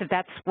drives if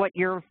that's what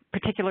your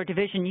particular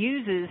division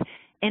uses,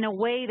 in a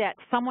way that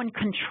someone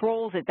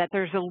controls it, that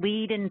there's a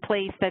lead in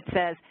place that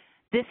says,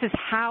 this is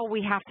how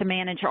we have to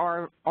manage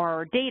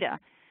our data.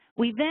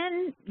 We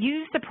then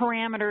use the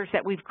parameters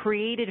that we've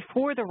created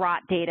for the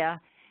rot data,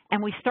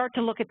 and we start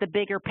to look at the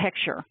bigger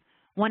picture.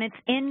 When it's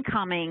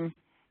incoming,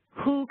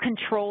 who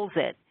controls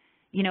it?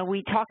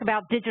 We talk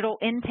about digital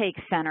intake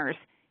centers.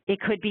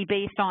 It could be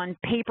based on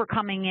paper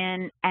coming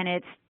in and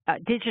it's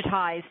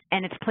digitized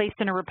and it's placed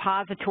in a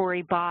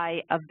repository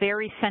by a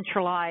very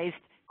centralized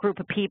group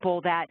of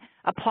people that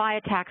apply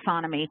a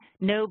taxonomy,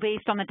 know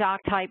based on the doc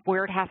type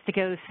where it has to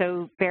go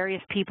so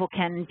various people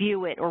can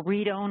view it or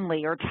read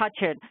only or touch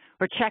it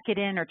or check it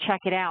in or check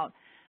it out.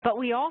 But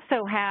we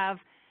also have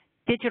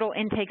digital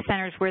intake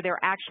centers where they're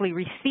actually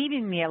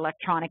receiving the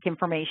electronic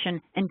information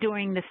and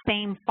doing the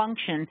same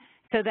function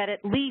so that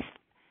at least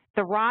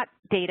the rot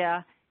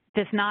data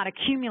does not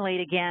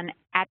accumulate again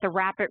at the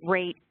rapid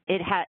rate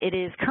it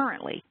is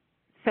currently.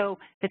 So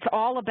it's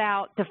all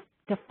about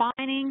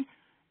defining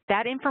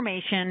that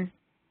information.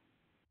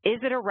 Is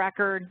it a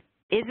record?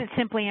 Is it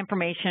simply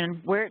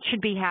information? Where it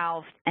should be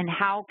housed? And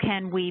how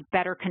can we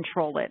better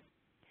control it?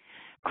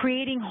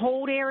 Creating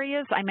hold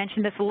areas, I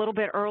mentioned this a little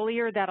bit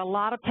earlier, that a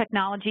lot of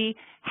technology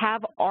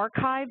have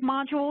archive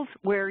modules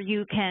where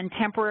you can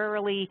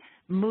temporarily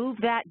move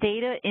that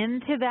data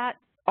into that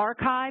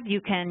archive.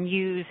 You can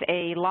use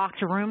a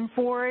locked room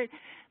for it,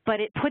 but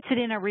it puts it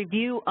in a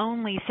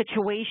review-only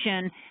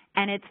situation,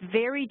 and it's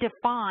very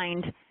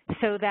defined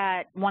so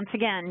that, once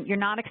again, you're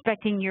not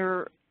expecting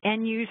your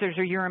end users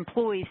or your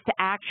employees to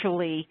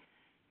actually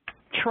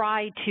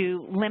try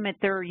to limit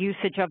their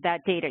usage of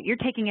that data. You're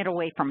taking it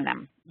away from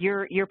them.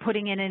 You're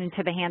putting it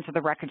into the hands of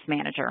the records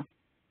manager.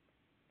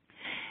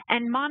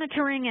 And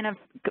monitoring and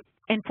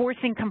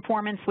enforcing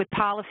conformance with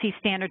policy,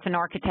 standards, and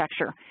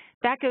architecture.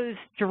 That ties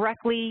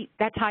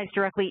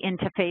directly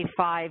into phase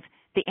 5,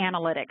 the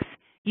analytics.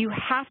 You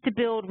have to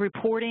build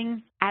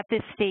reporting at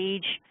this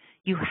stage.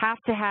 You have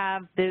to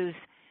have those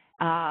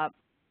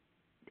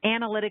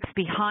analytics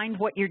behind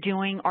what you're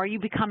doing. Are you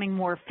becoming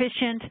more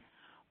efficient?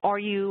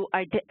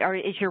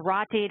 Is your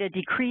raw data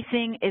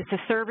decreasing? Is the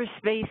service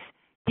space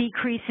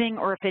decreasing,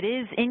 or if it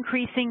is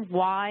increasing,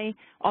 why?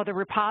 Are the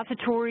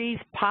repositories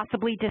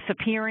possibly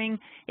disappearing?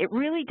 It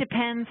really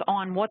depends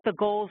on what the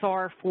goals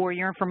are for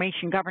your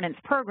information governance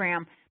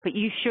program, but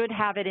you should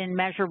have it in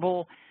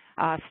measurable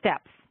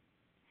steps.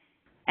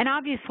 And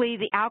obviously,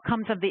 the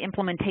outcomes of the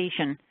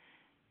implementation.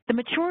 The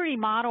maturity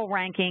model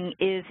ranking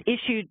is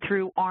issued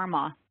through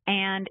ARMA,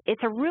 and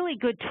it's a really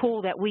good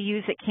tool that we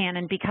use at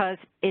Canon because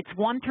it's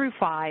 1 through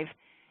 5.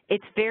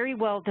 It's very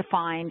well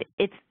defined.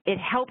 It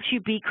helps you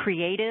be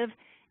creative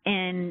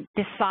in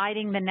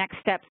deciding the next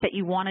steps that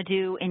you want to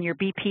do in your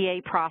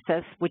BPA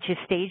process, which is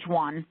stage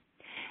 1.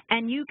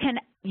 And you can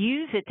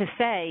use it to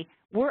say,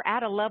 we're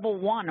at a level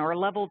 1 or a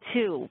level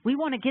 2. We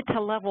want to get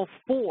to level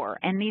 4,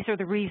 and these are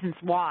the reasons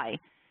why.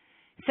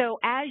 So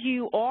as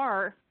you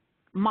are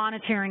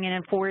monitoring and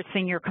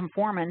enforcing your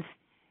conformance,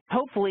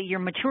 hopefully your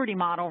maturity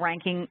model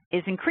ranking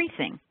is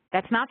increasing.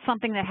 That's not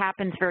something that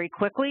happens very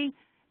quickly,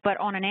 but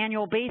on an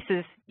annual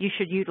basis, you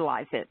should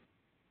utilize it.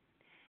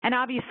 And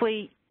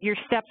obviously, your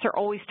steps are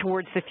always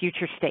towards the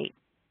future state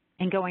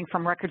and going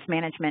from records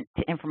management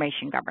to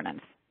information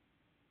governance.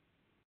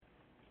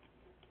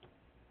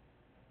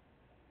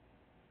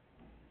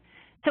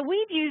 So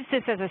we've used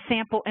this as a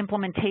sample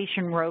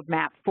implementation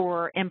roadmap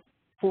for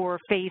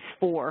phase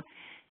 4.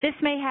 This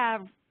may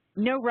have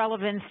no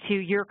relevance to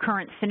your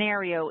current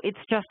scenario. It's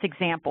just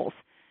examples.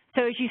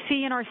 So as you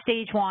see in our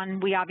stage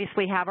 1, we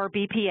obviously have our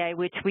BPA,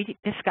 which we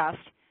discussed.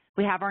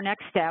 We have our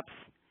next steps.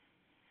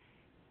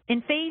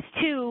 In phase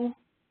 2,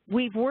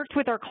 we've worked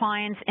with our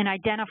clients in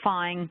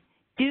identifying,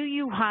 do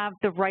you have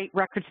the right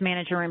records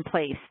manager in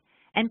place?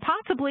 And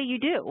possibly you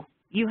do.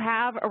 You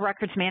have a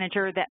records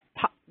manager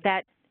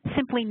that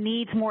simply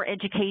needs more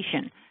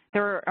education.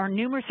 There are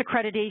numerous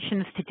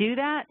accreditations to do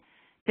that.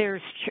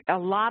 There's a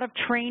lot of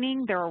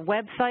training. There are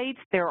websites.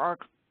 There are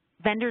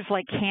vendors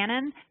like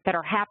Canon that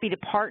are happy to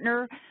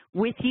partner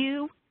with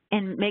you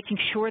in making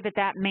sure that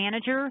that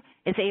manager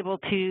is able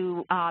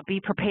to be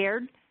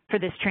prepared for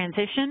this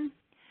transition.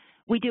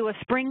 We do a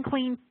spring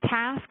clean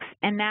tasks,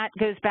 and that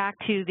goes back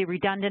to the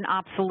redundant,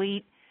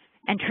 obsolete,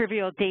 and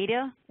trivial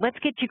data. Let's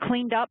get you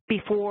cleaned up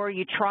before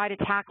you try to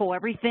tackle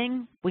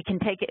everything. We can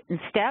take it in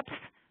steps.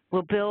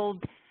 We'll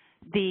build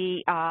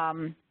the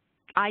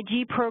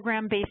IG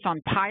program based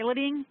on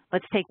piloting.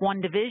 Let's take one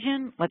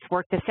division, let's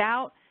work this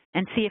out,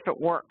 and see if it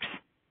works.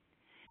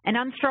 And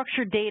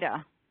unstructured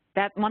data,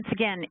 that once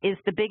again is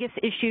the biggest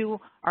issue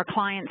our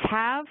clients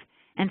have,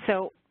 and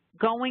so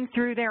going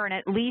through there and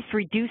at least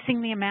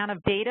reducing the amount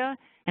of data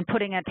and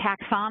putting a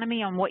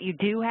taxonomy on what you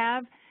do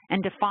have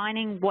and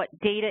defining what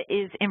data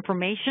is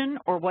information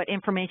or what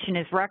information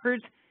is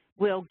records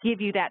will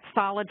give you that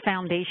solid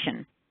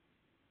foundation.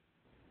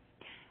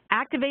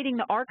 Activating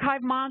the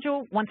archive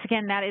module, once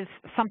again, that is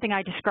something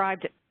I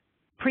described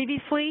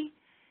previously.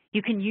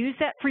 You can use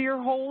that for your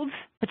holds,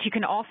 but you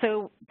can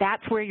also,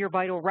 that's where your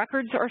vital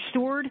records are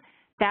stored.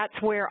 That's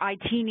where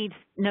IT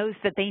knows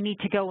that they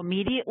need to go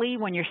immediately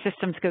when your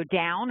systems go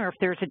down, or if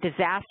there's a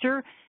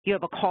disaster, you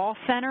have a call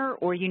center,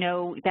 or you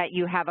know that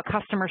you have a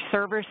customer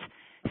service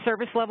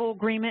level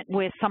agreement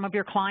with some of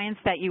your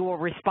clients that you will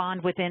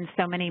respond within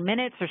so many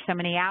minutes or so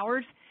many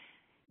hours.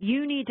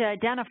 You need to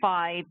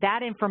identify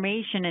that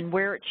information and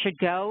where it should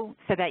go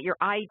so that your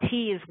IT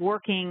is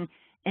working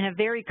in a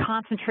very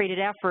concentrated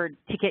effort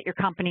to get your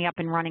company up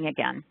and running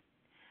again.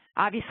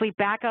 Obviously,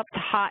 backup to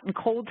hot and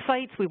cold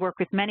sites. We work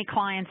with many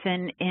clients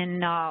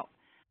in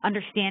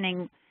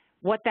understanding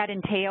what that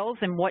entails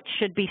and what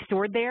should be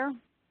stored there,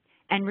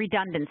 and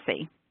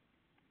redundancy.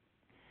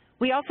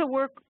 We also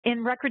work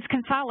in records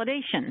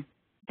consolidation.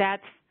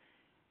 That's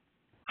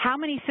how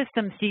many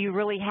systems do you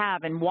really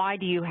have and why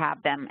do you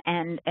have them,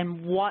 and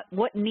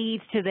what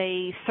needs do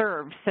they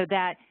serve, so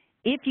that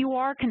if you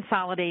are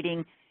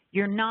consolidating,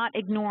 you're not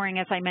ignoring,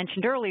 as I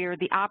mentioned earlier,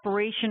 the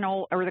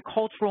operational or the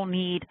cultural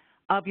need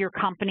of your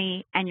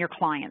company and your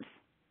clients.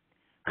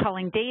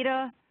 Culling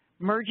data,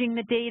 merging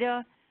the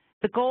data.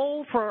 The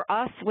goal for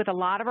us with a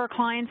lot of our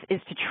clients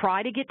is to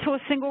try to get to a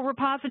single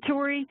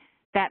repository.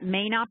 That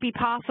may not be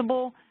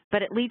possible,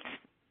 but at least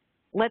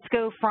let's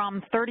go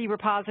from 30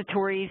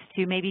 repositories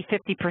to maybe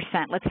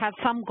 50%. Let's have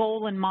some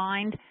goal in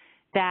mind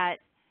that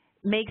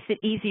makes it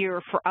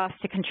easier for us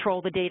to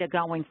control the data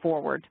going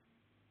forward.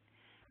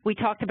 We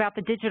talked about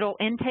the digital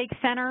intake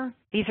center.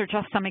 These are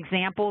just some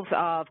examples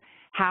of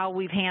how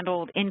we've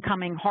handled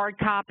incoming hard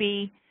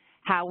copy,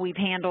 how we've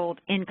handled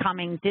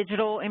incoming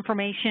digital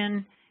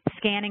information,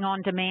 scanning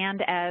on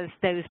demand as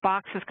those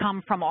boxes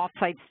come from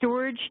offsite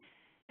storage.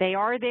 They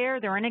are there,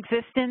 they're in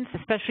existence,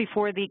 especially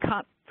for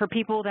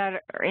people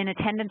that are in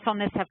attendance on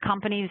this, have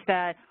companies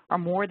that are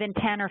more than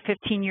 10 or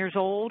 15 years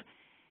old.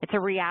 It's a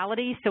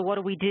reality, so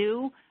what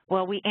do?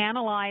 Well, we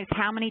analyze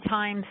how many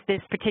times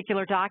this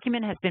particular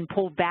document has been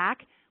pulled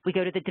back. We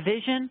go to the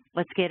division,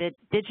 let's get it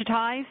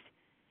digitized,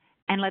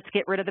 and let's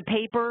get rid of the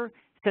paper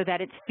so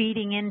that it's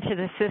feeding into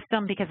the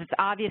system, because it's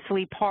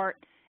obviously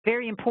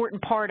very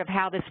important part of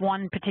how this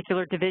one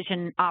particular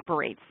division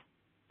operates.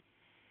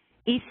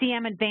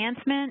 ECM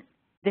advancement,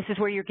 this is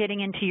where you're getting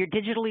into your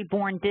digitally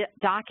born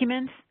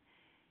documents.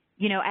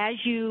 you know, as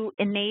you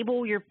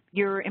enable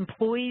your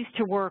employees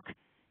to work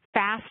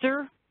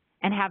faster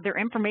and have their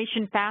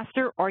information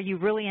faster, are you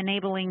really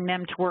enabling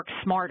them to work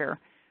smarter?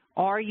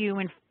 Are you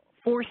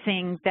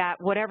enforcing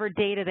that whatever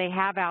data they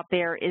have out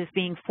there is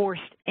being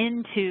forced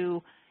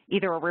into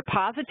either a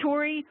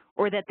repository,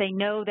 or that they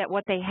know that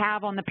what they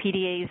have on the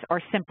PDAs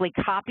are simply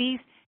copies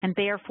and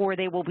therefore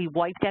they will be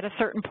wiped at a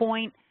certain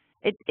point?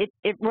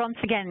 It once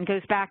again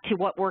goes back to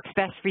what works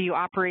best for you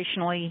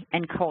operationally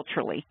and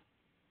culturally.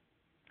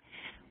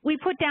 We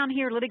put down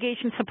here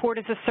litigation support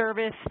as a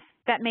service.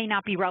 That may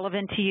not be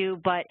relevant to you,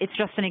 but it's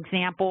just an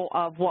example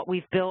of what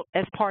we've built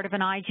as part of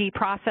an IG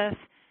process,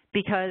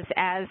 because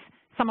as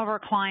some of our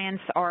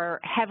clients are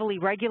heavily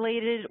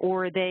regulated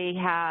or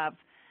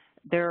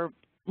they're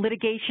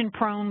litigation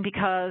prone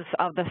because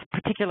of the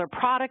particular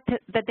product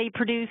that they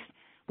produce,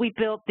 we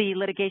built the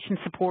litigation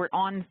support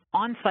on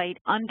site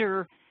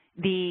under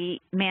the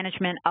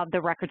management of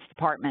the records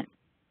department.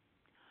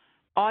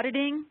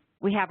 Auditing,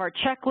 we have our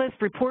checklist,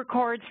 report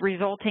cards,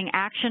 resulting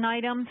action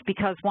items,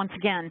 because once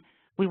again,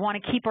 we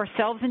want to keep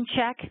ourselves in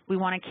check. We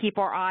want to keep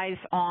our eyes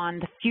on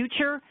the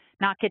future,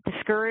 not get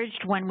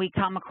discouraged when we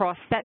come across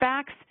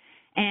setbacks.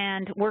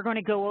 And we're going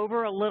to go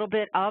over a little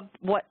bit of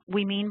what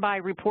we mean by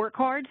report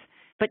cards.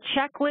 But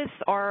checklists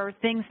are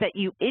things that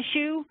you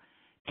issue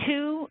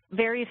to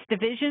various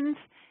divisions.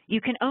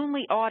 You can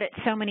only audit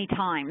so many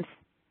times,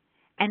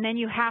 and then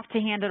you have to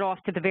hand it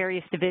off to the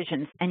various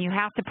divisions, and you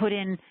have to put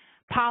in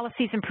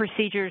policies and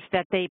procedures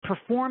that they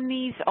perform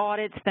these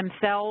audits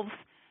themselves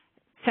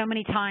so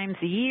many times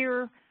a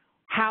year,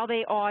 how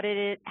they audit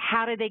it,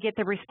 how do they get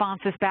the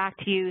responses back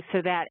to you,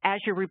 so that as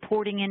you're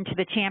reporting into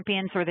the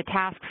champions or the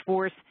task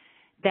force,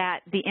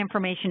 that the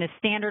information is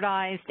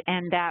standardized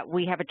and that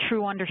we have a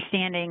true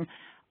understanding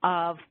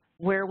of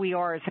where we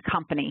are as a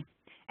company.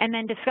 And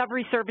then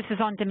discovery services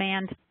on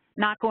demand,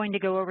 not going to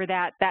go over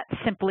that. That's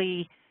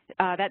simply,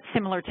 that's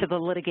similar to the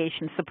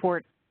litigation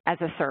support as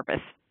a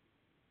service.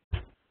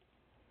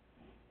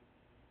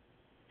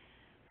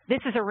 This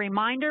is a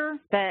reminder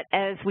that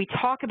as we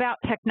talk about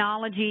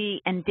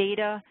technology and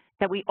data,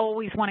 that we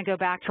always want to go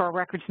back to our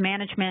records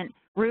management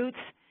roots,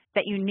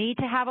 that you need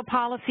to have a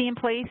policy in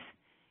place.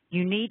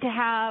 You need to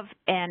have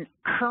an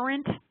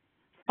current,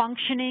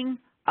 functioning,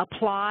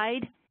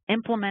 applied,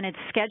 implemented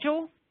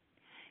schedule.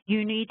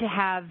 You need to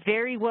have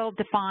very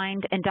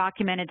well-defined and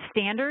documented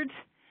standards.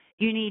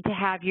 You need to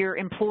have your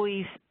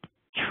employees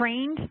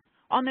trained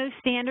on those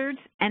standards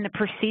and the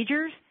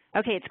procedures.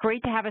 Okay, it's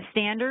great to have a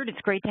standard,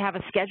 it's great to have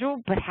a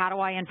schedule, but how do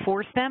I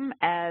enforce them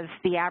as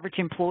the average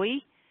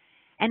employee?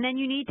 And then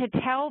you need to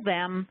tell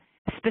them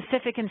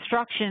specific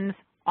instructions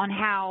on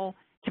how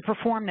to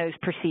perform those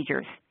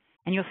procedures.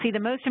 And you'll see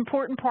the most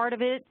important part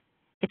of it,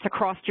 it's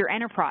across your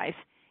enterprise.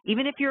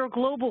 Even if you're a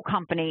global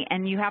company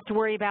and you have to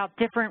worry about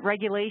different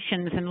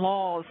regulations and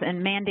laws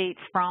and mandates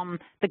from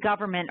the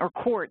government or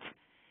courts,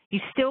 you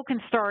still can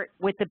start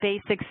with the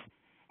basics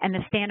and the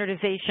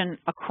standardization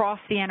across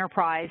the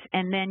enterprise,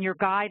 and then your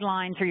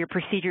guidelines or your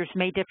procedures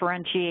may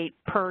differentiate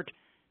per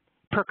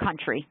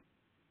country.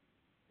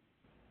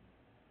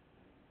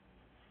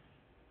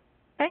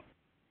 Okay?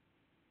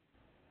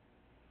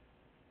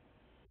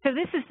 So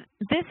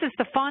this is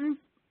the fun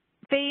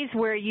phase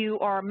where you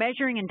are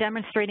measuring and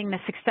demonstrating the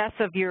success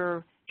of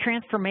your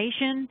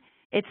transformation.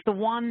 It's the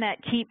one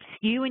that keeps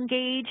you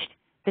engaged,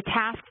 the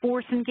task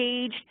force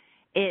engaged.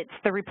 It's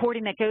the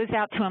reporting that goes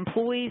out to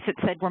employees that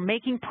said we're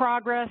making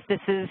progress.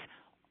 This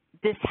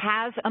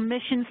has a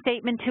mission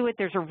statement to it.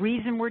 There's a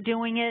reason we're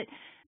doing it,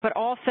 but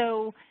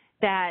also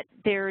that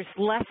there's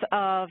less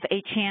of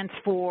a chance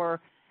for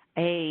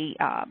a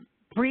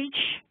breach,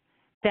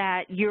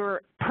 that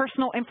your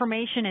personal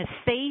information is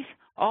safe.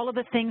 All of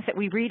the things that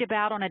we read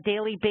about on a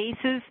daily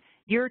basis,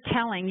 you're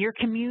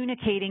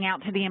communicating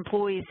out to the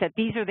employees that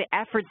these are the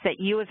efforts that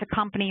you as a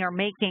company are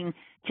making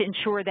to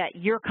ensure that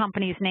your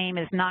company's name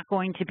is not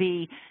going to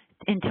be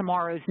in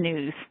tomorrow's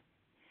news.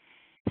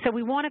 So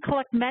we want to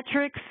collect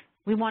metrics.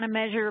 We want to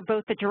measure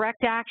both the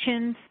direct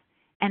actions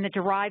and the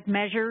derived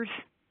measures.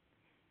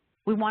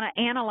 We want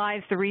to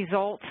analyze the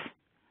results,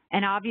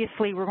 and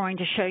obviously we're going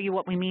to show you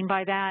what we mean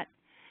by that.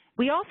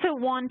 We also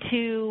want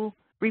to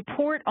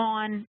report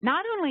on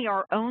not only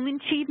our own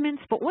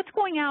achievements, but what's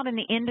going out in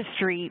the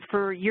industry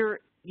for your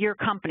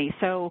company.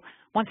 So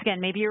once again,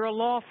 maybe you're a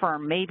law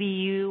firm, maybe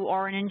you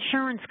are an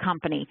insurance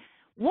company.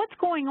 What's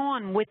going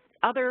on with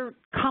other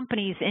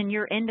companies in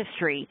your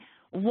industry?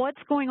 What's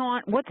going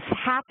on, what's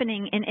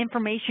happening in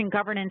information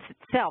governance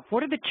itself?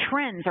 What are the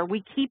trends? Are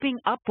we keeping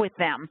up with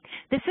them?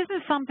 This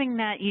isn't something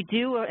that you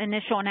do an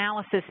initial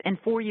analysis and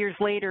 4 years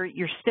later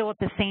you're still at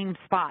the same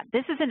spot.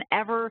 This is an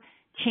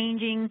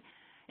ever-changing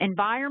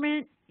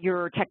environment.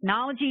 Your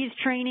technology is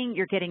training,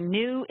 you're getting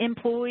new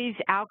employees,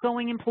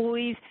 outgoing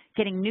employees,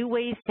 getting new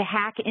ways to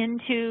hack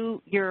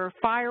into your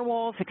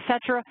firewalls, et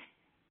cetera.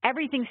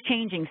 Everything's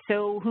changing.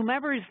 So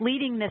whomever is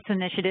leading this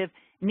initiative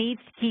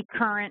needs to keep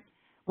current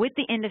with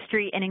the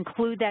industry and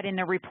include that in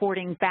the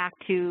reporting back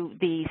to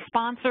the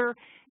sponsor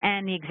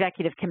and the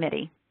executive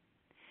committee.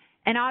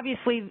 And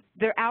obviously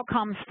the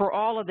outcomes for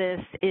all of this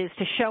is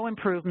to show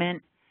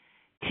improvement,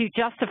 to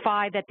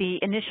justify that the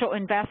initial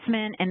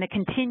investment and the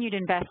continued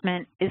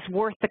investment is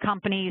worth the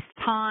company's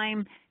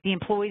time, the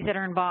employees that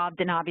are involved,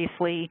 and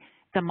obviously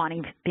the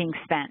money being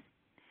spent.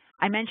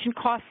 I mentioned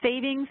cost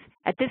savings.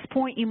 At this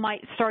point, you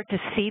might start to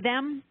see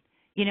them.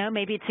 You know,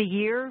 maybe it's a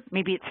year,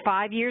 maybe it's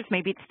 5 years,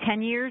 maybe it's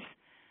 10 years,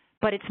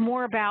 but it's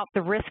more about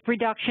the risk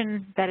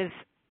reduction that is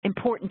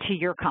important to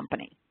your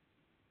company.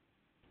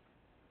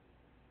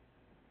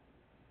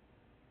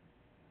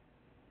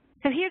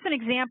 So here's an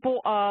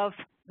example of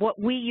what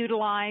we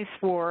utilize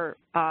for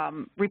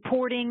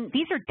reporting.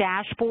 These are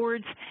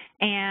dashboards,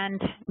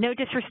 and no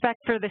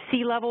disrespect for the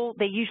C-level,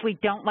 they usually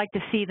don't like to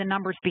see the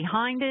numbers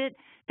behind it.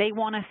 They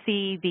want to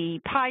see the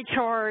pie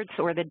charts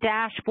or the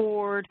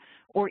dashboard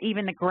or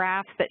even the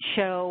graphs that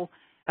show,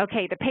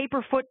 okay, the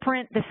paper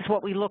footprint, this is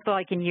what we look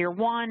like in year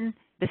one,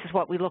 this is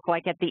what we look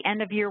like at the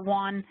end of year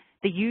one.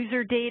 The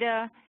user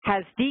data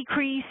has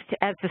decreased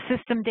as the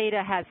system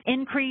data has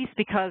increased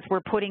because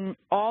we're putting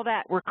all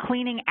that, we're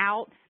cleaning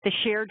out the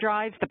shared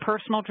drives, the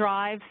personal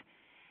drives,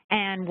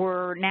 and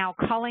we're now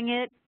culling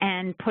it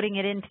and putting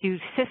it into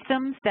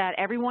systems that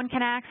everyone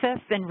can access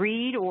and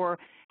read or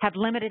have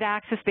limited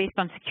access based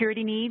on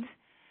security needs.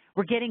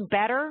 We're getting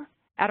better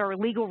at our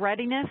legal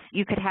readiness.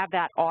 You could have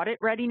that audit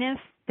readiness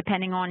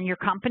depending on your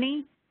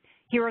company.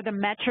 Here are the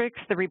metrics,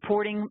 the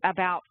reporting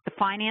about the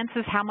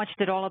finances, how much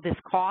did all of this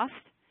cost,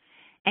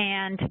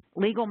 and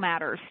legal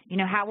matters, you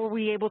know, how were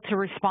we able to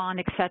respond,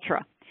 et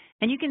cetera.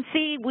 And you can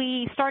see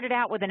we started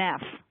out with an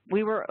F.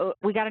 We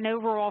got an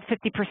overall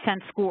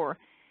 50% score.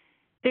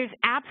 There's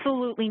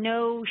absolutely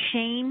no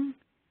shame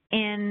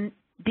in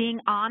being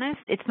honest.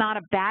 It's not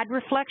a bad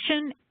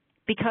reflection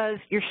because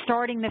you're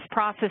starting this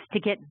process to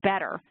get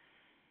better.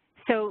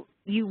 So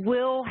you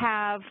will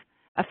have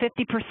a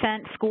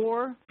 50%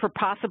 score for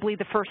possibly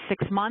the first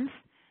 6 months,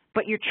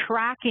 but you're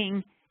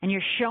tracking and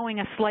you're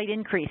showing a slight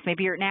increase.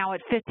 Maybe you're now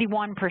at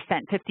 51%,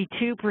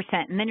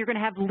 52%, and then you're going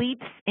to have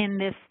leaps in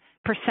this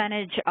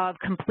percentage of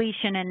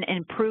completion and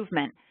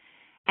improvement.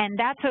 And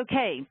that's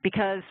okay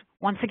because,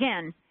 once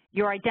again,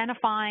 you're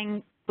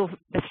identifying the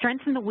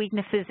strengths and the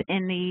weaknesses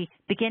in the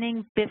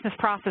beginning business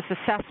process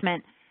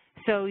assessment,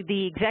 so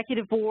the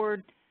executive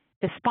board,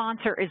 the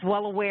sponsor, is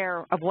well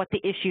aware of what the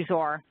issues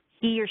are.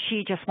 He or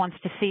she just wants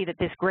to see that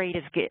this grade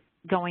is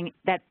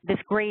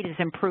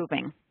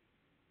improving.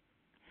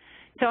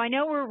 So I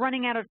know we're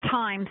running out of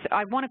time, so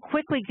I want to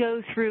quickly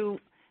go through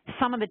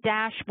some of the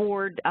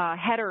dashboard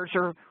headers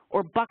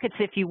or buckets,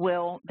 if you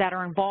will, that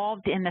are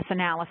involved in this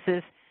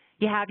analysis.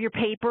 You have your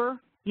paper.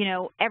 You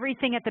know,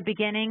 everything at the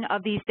beginning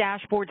of these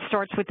dashboards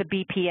starts with the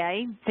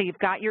BPA. So you've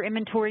got your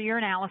inventory, your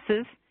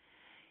analysis.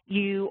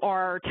 You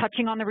are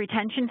touching on the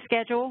retention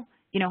schedule.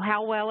 You know,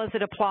 how well is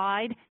it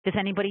applied? Does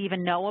anybody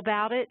even know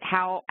about it?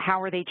 How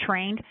are they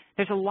trained?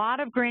 There's a lot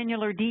of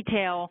granular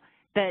detail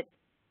that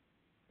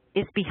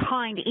is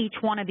behind each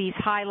one of these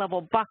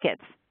high-level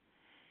buckets.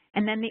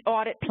 And then the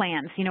audit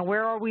plans, you know,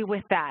 where are we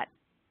with that?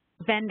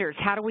 Vendors,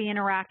 how do we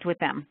interact with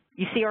them?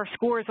 You see our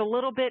score is a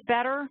little bit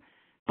better,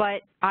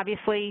 but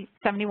obviously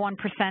 71%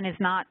 is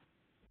not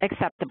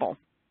acceptable.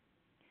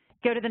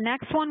 Go to the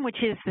next one,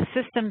 which is the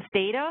systems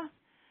data.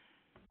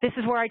 This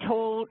is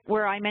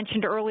where I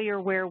mentioned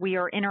earlier where we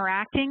are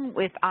interacting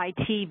with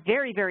IT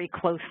very, very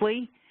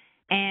closely,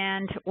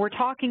 and we're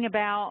talking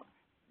about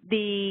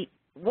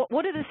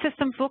what do the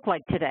systems look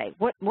like today?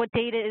 What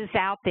data is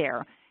out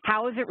there?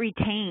 How is it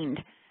retained?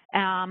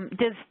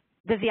 Does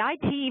the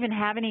IT even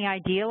have any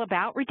idea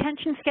about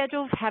retention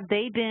schedules? Have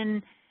they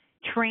been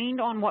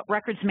trained on what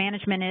records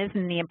management is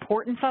and the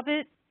importance of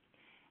it?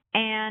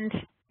 And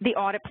the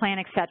audit plan,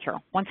 et cetera.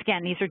 Once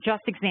again, these are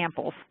just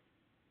examples.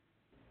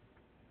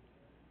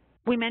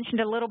 We mentioned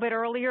a little bit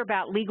earlier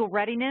about legal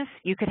readiness.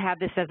 You could have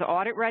this as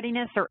audit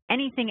readiness or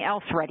anything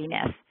else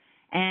readiness.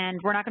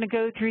 And we're not going to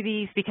go through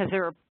these because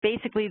they're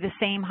basically the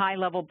same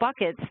high-level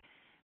buckets,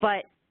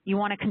 but you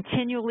want to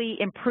continually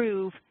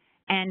improve,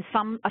 and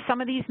some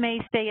of these may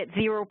stay at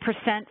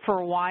 0% for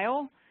a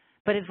while,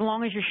 but as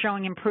long as you're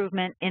showing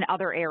improvement in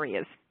other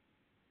areas.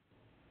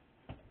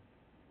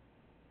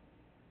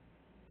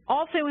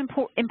 Also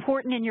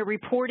important in your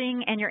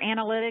reporting and your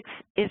analytics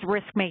is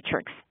risk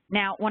matrix.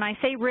 Now, when I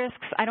say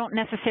risks, I don't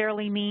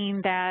necessarily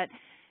mean that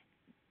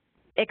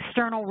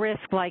external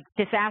risk like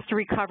disaster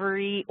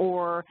recovery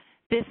or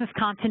business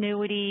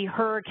continuity,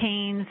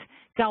 hurricanes,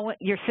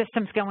 your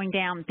systems going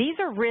down. These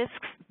are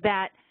risks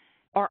that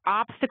are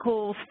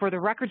obstacles for the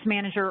records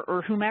manager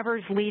or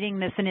whomever's leading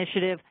this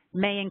initiative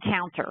may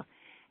encounter.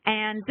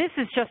 And this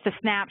is just a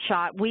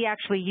snapshot. We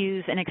actually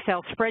use an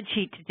Excel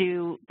spreadsheet to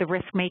do the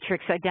risk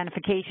matrix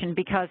identification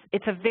because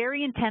it's a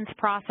very intense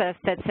process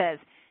that says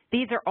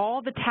these are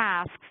all the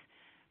tasks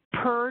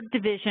per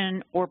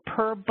division or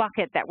per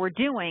bucket that we're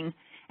doing,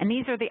 and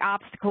these are the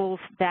obstacles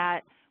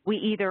that we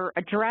either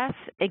address,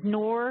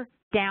 ignore,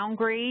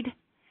 downgrade,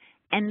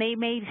 and they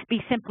may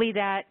be simply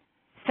that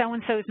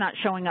so-and-so is not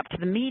showing up to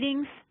the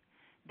meetings,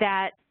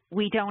 that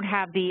we don't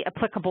have the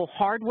applicable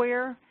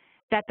hardware,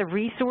 that the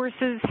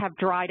resources have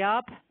dried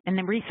up, and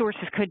the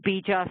resources could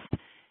be just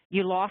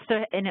you lost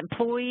an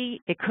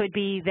employee. It could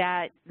be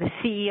that the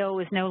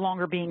CEO is no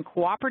longer being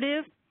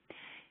cooperative.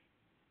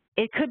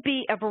 It could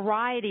be a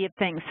variety of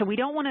things. So we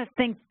don't want to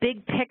think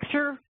big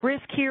picture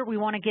risk here. We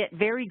want to get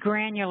very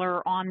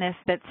granular on this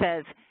that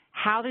says,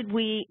 how did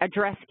we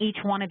address each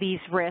one of these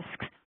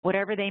risks,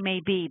 whatever they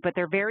may be, but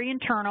they're very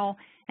internal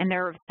and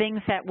they're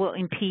things that will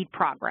impede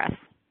progress.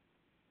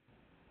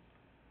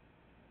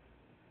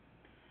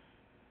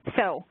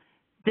 So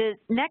the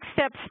next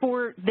steps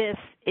for this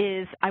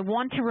is I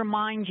want to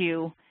remind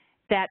you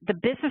that the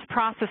business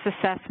process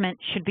assessment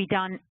should be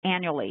done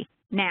annually.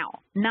 Now,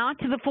 not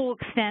to the full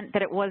extent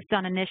that it was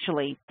done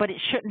initially, but it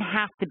shouldn't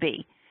have to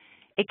be.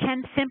 It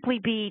can simply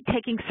be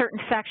taking certain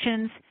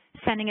sections,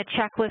 sending a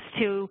checklist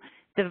to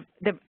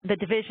the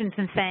divisions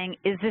and saying,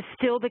 is this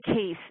still the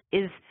case?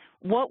 Is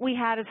what we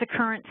had as a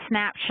current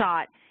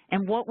snapshot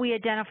and what we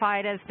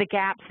identified as the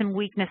gaps and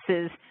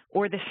weaknesses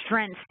or the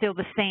strengths still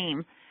the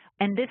same?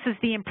 And this is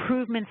the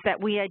improvements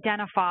that we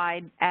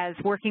identified as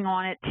working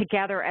on it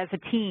together as a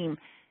team.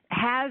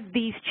 Has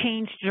these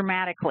changed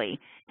dramatically?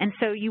 And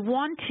so you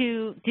want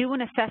to do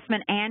an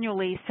assessment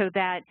annually so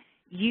that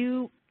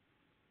you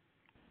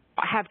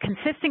have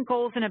consistent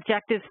goals and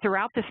objectives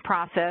throughout this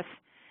process,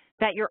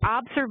 that your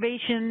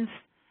observations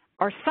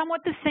are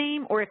somewhat the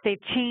same, or if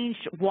they've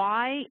changed,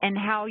 why and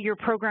how your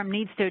program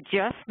needs to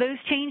adjust those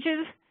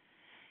changes.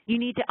 You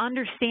need to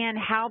understand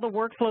how the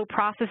workflow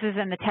processes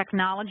and the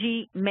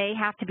technology may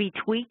have to be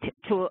tweaked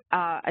to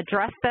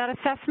address that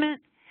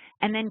assessment,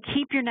 and then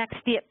keep your next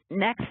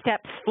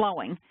steps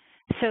flowing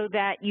so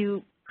that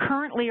you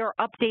currently are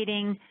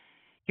updating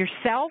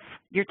yourself,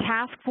 your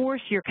task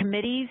force, your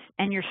committees,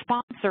 and your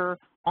sponsor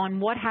on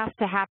what has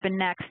to happen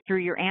next through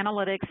your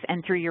analytics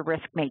and through your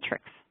risk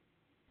matrix.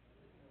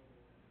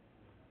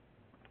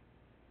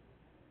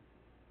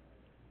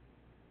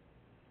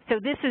 So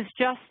this is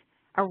just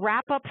a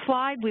wrap-up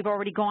slide. We've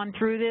already gone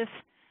through this,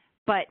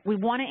 but we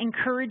want to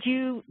encourage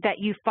you that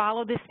you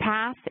follow this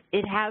path.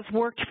 It has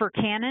worked for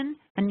Canon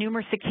on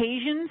numerous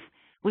occasions.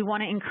 We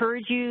want to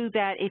encourage you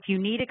that if you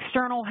need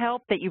external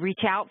help, that you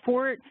reach out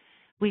for it.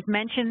 We've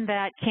mentioned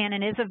that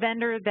Canon is a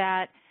vendor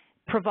that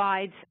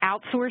provides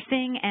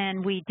outsourcing,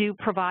 and we do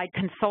provide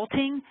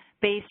consulting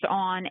based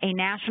on a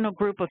national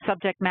group of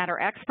subject matter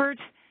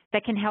experts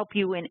that can help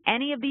you in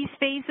any of these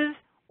phases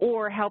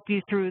or help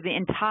you through the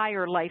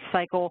entire life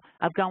cycle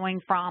of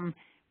going from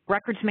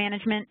records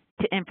management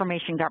to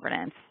information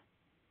governance.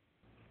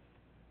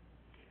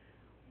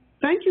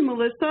 Thank you,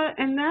 Melissa,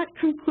 and that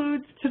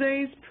concludes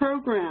today's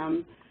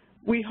program.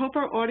 We hope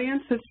our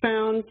audience has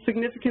found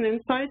significant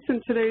insights in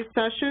today's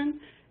session.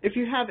 If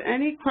you have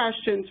any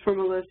questions for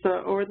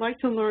Melissa or would like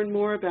to learn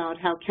more about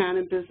how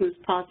Canon Business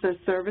Process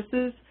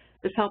Services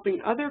is helping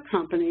other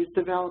companies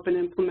develop and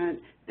implement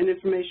an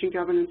information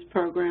governance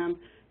program,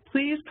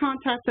 please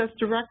contact us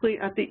directly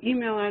at the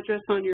email address on your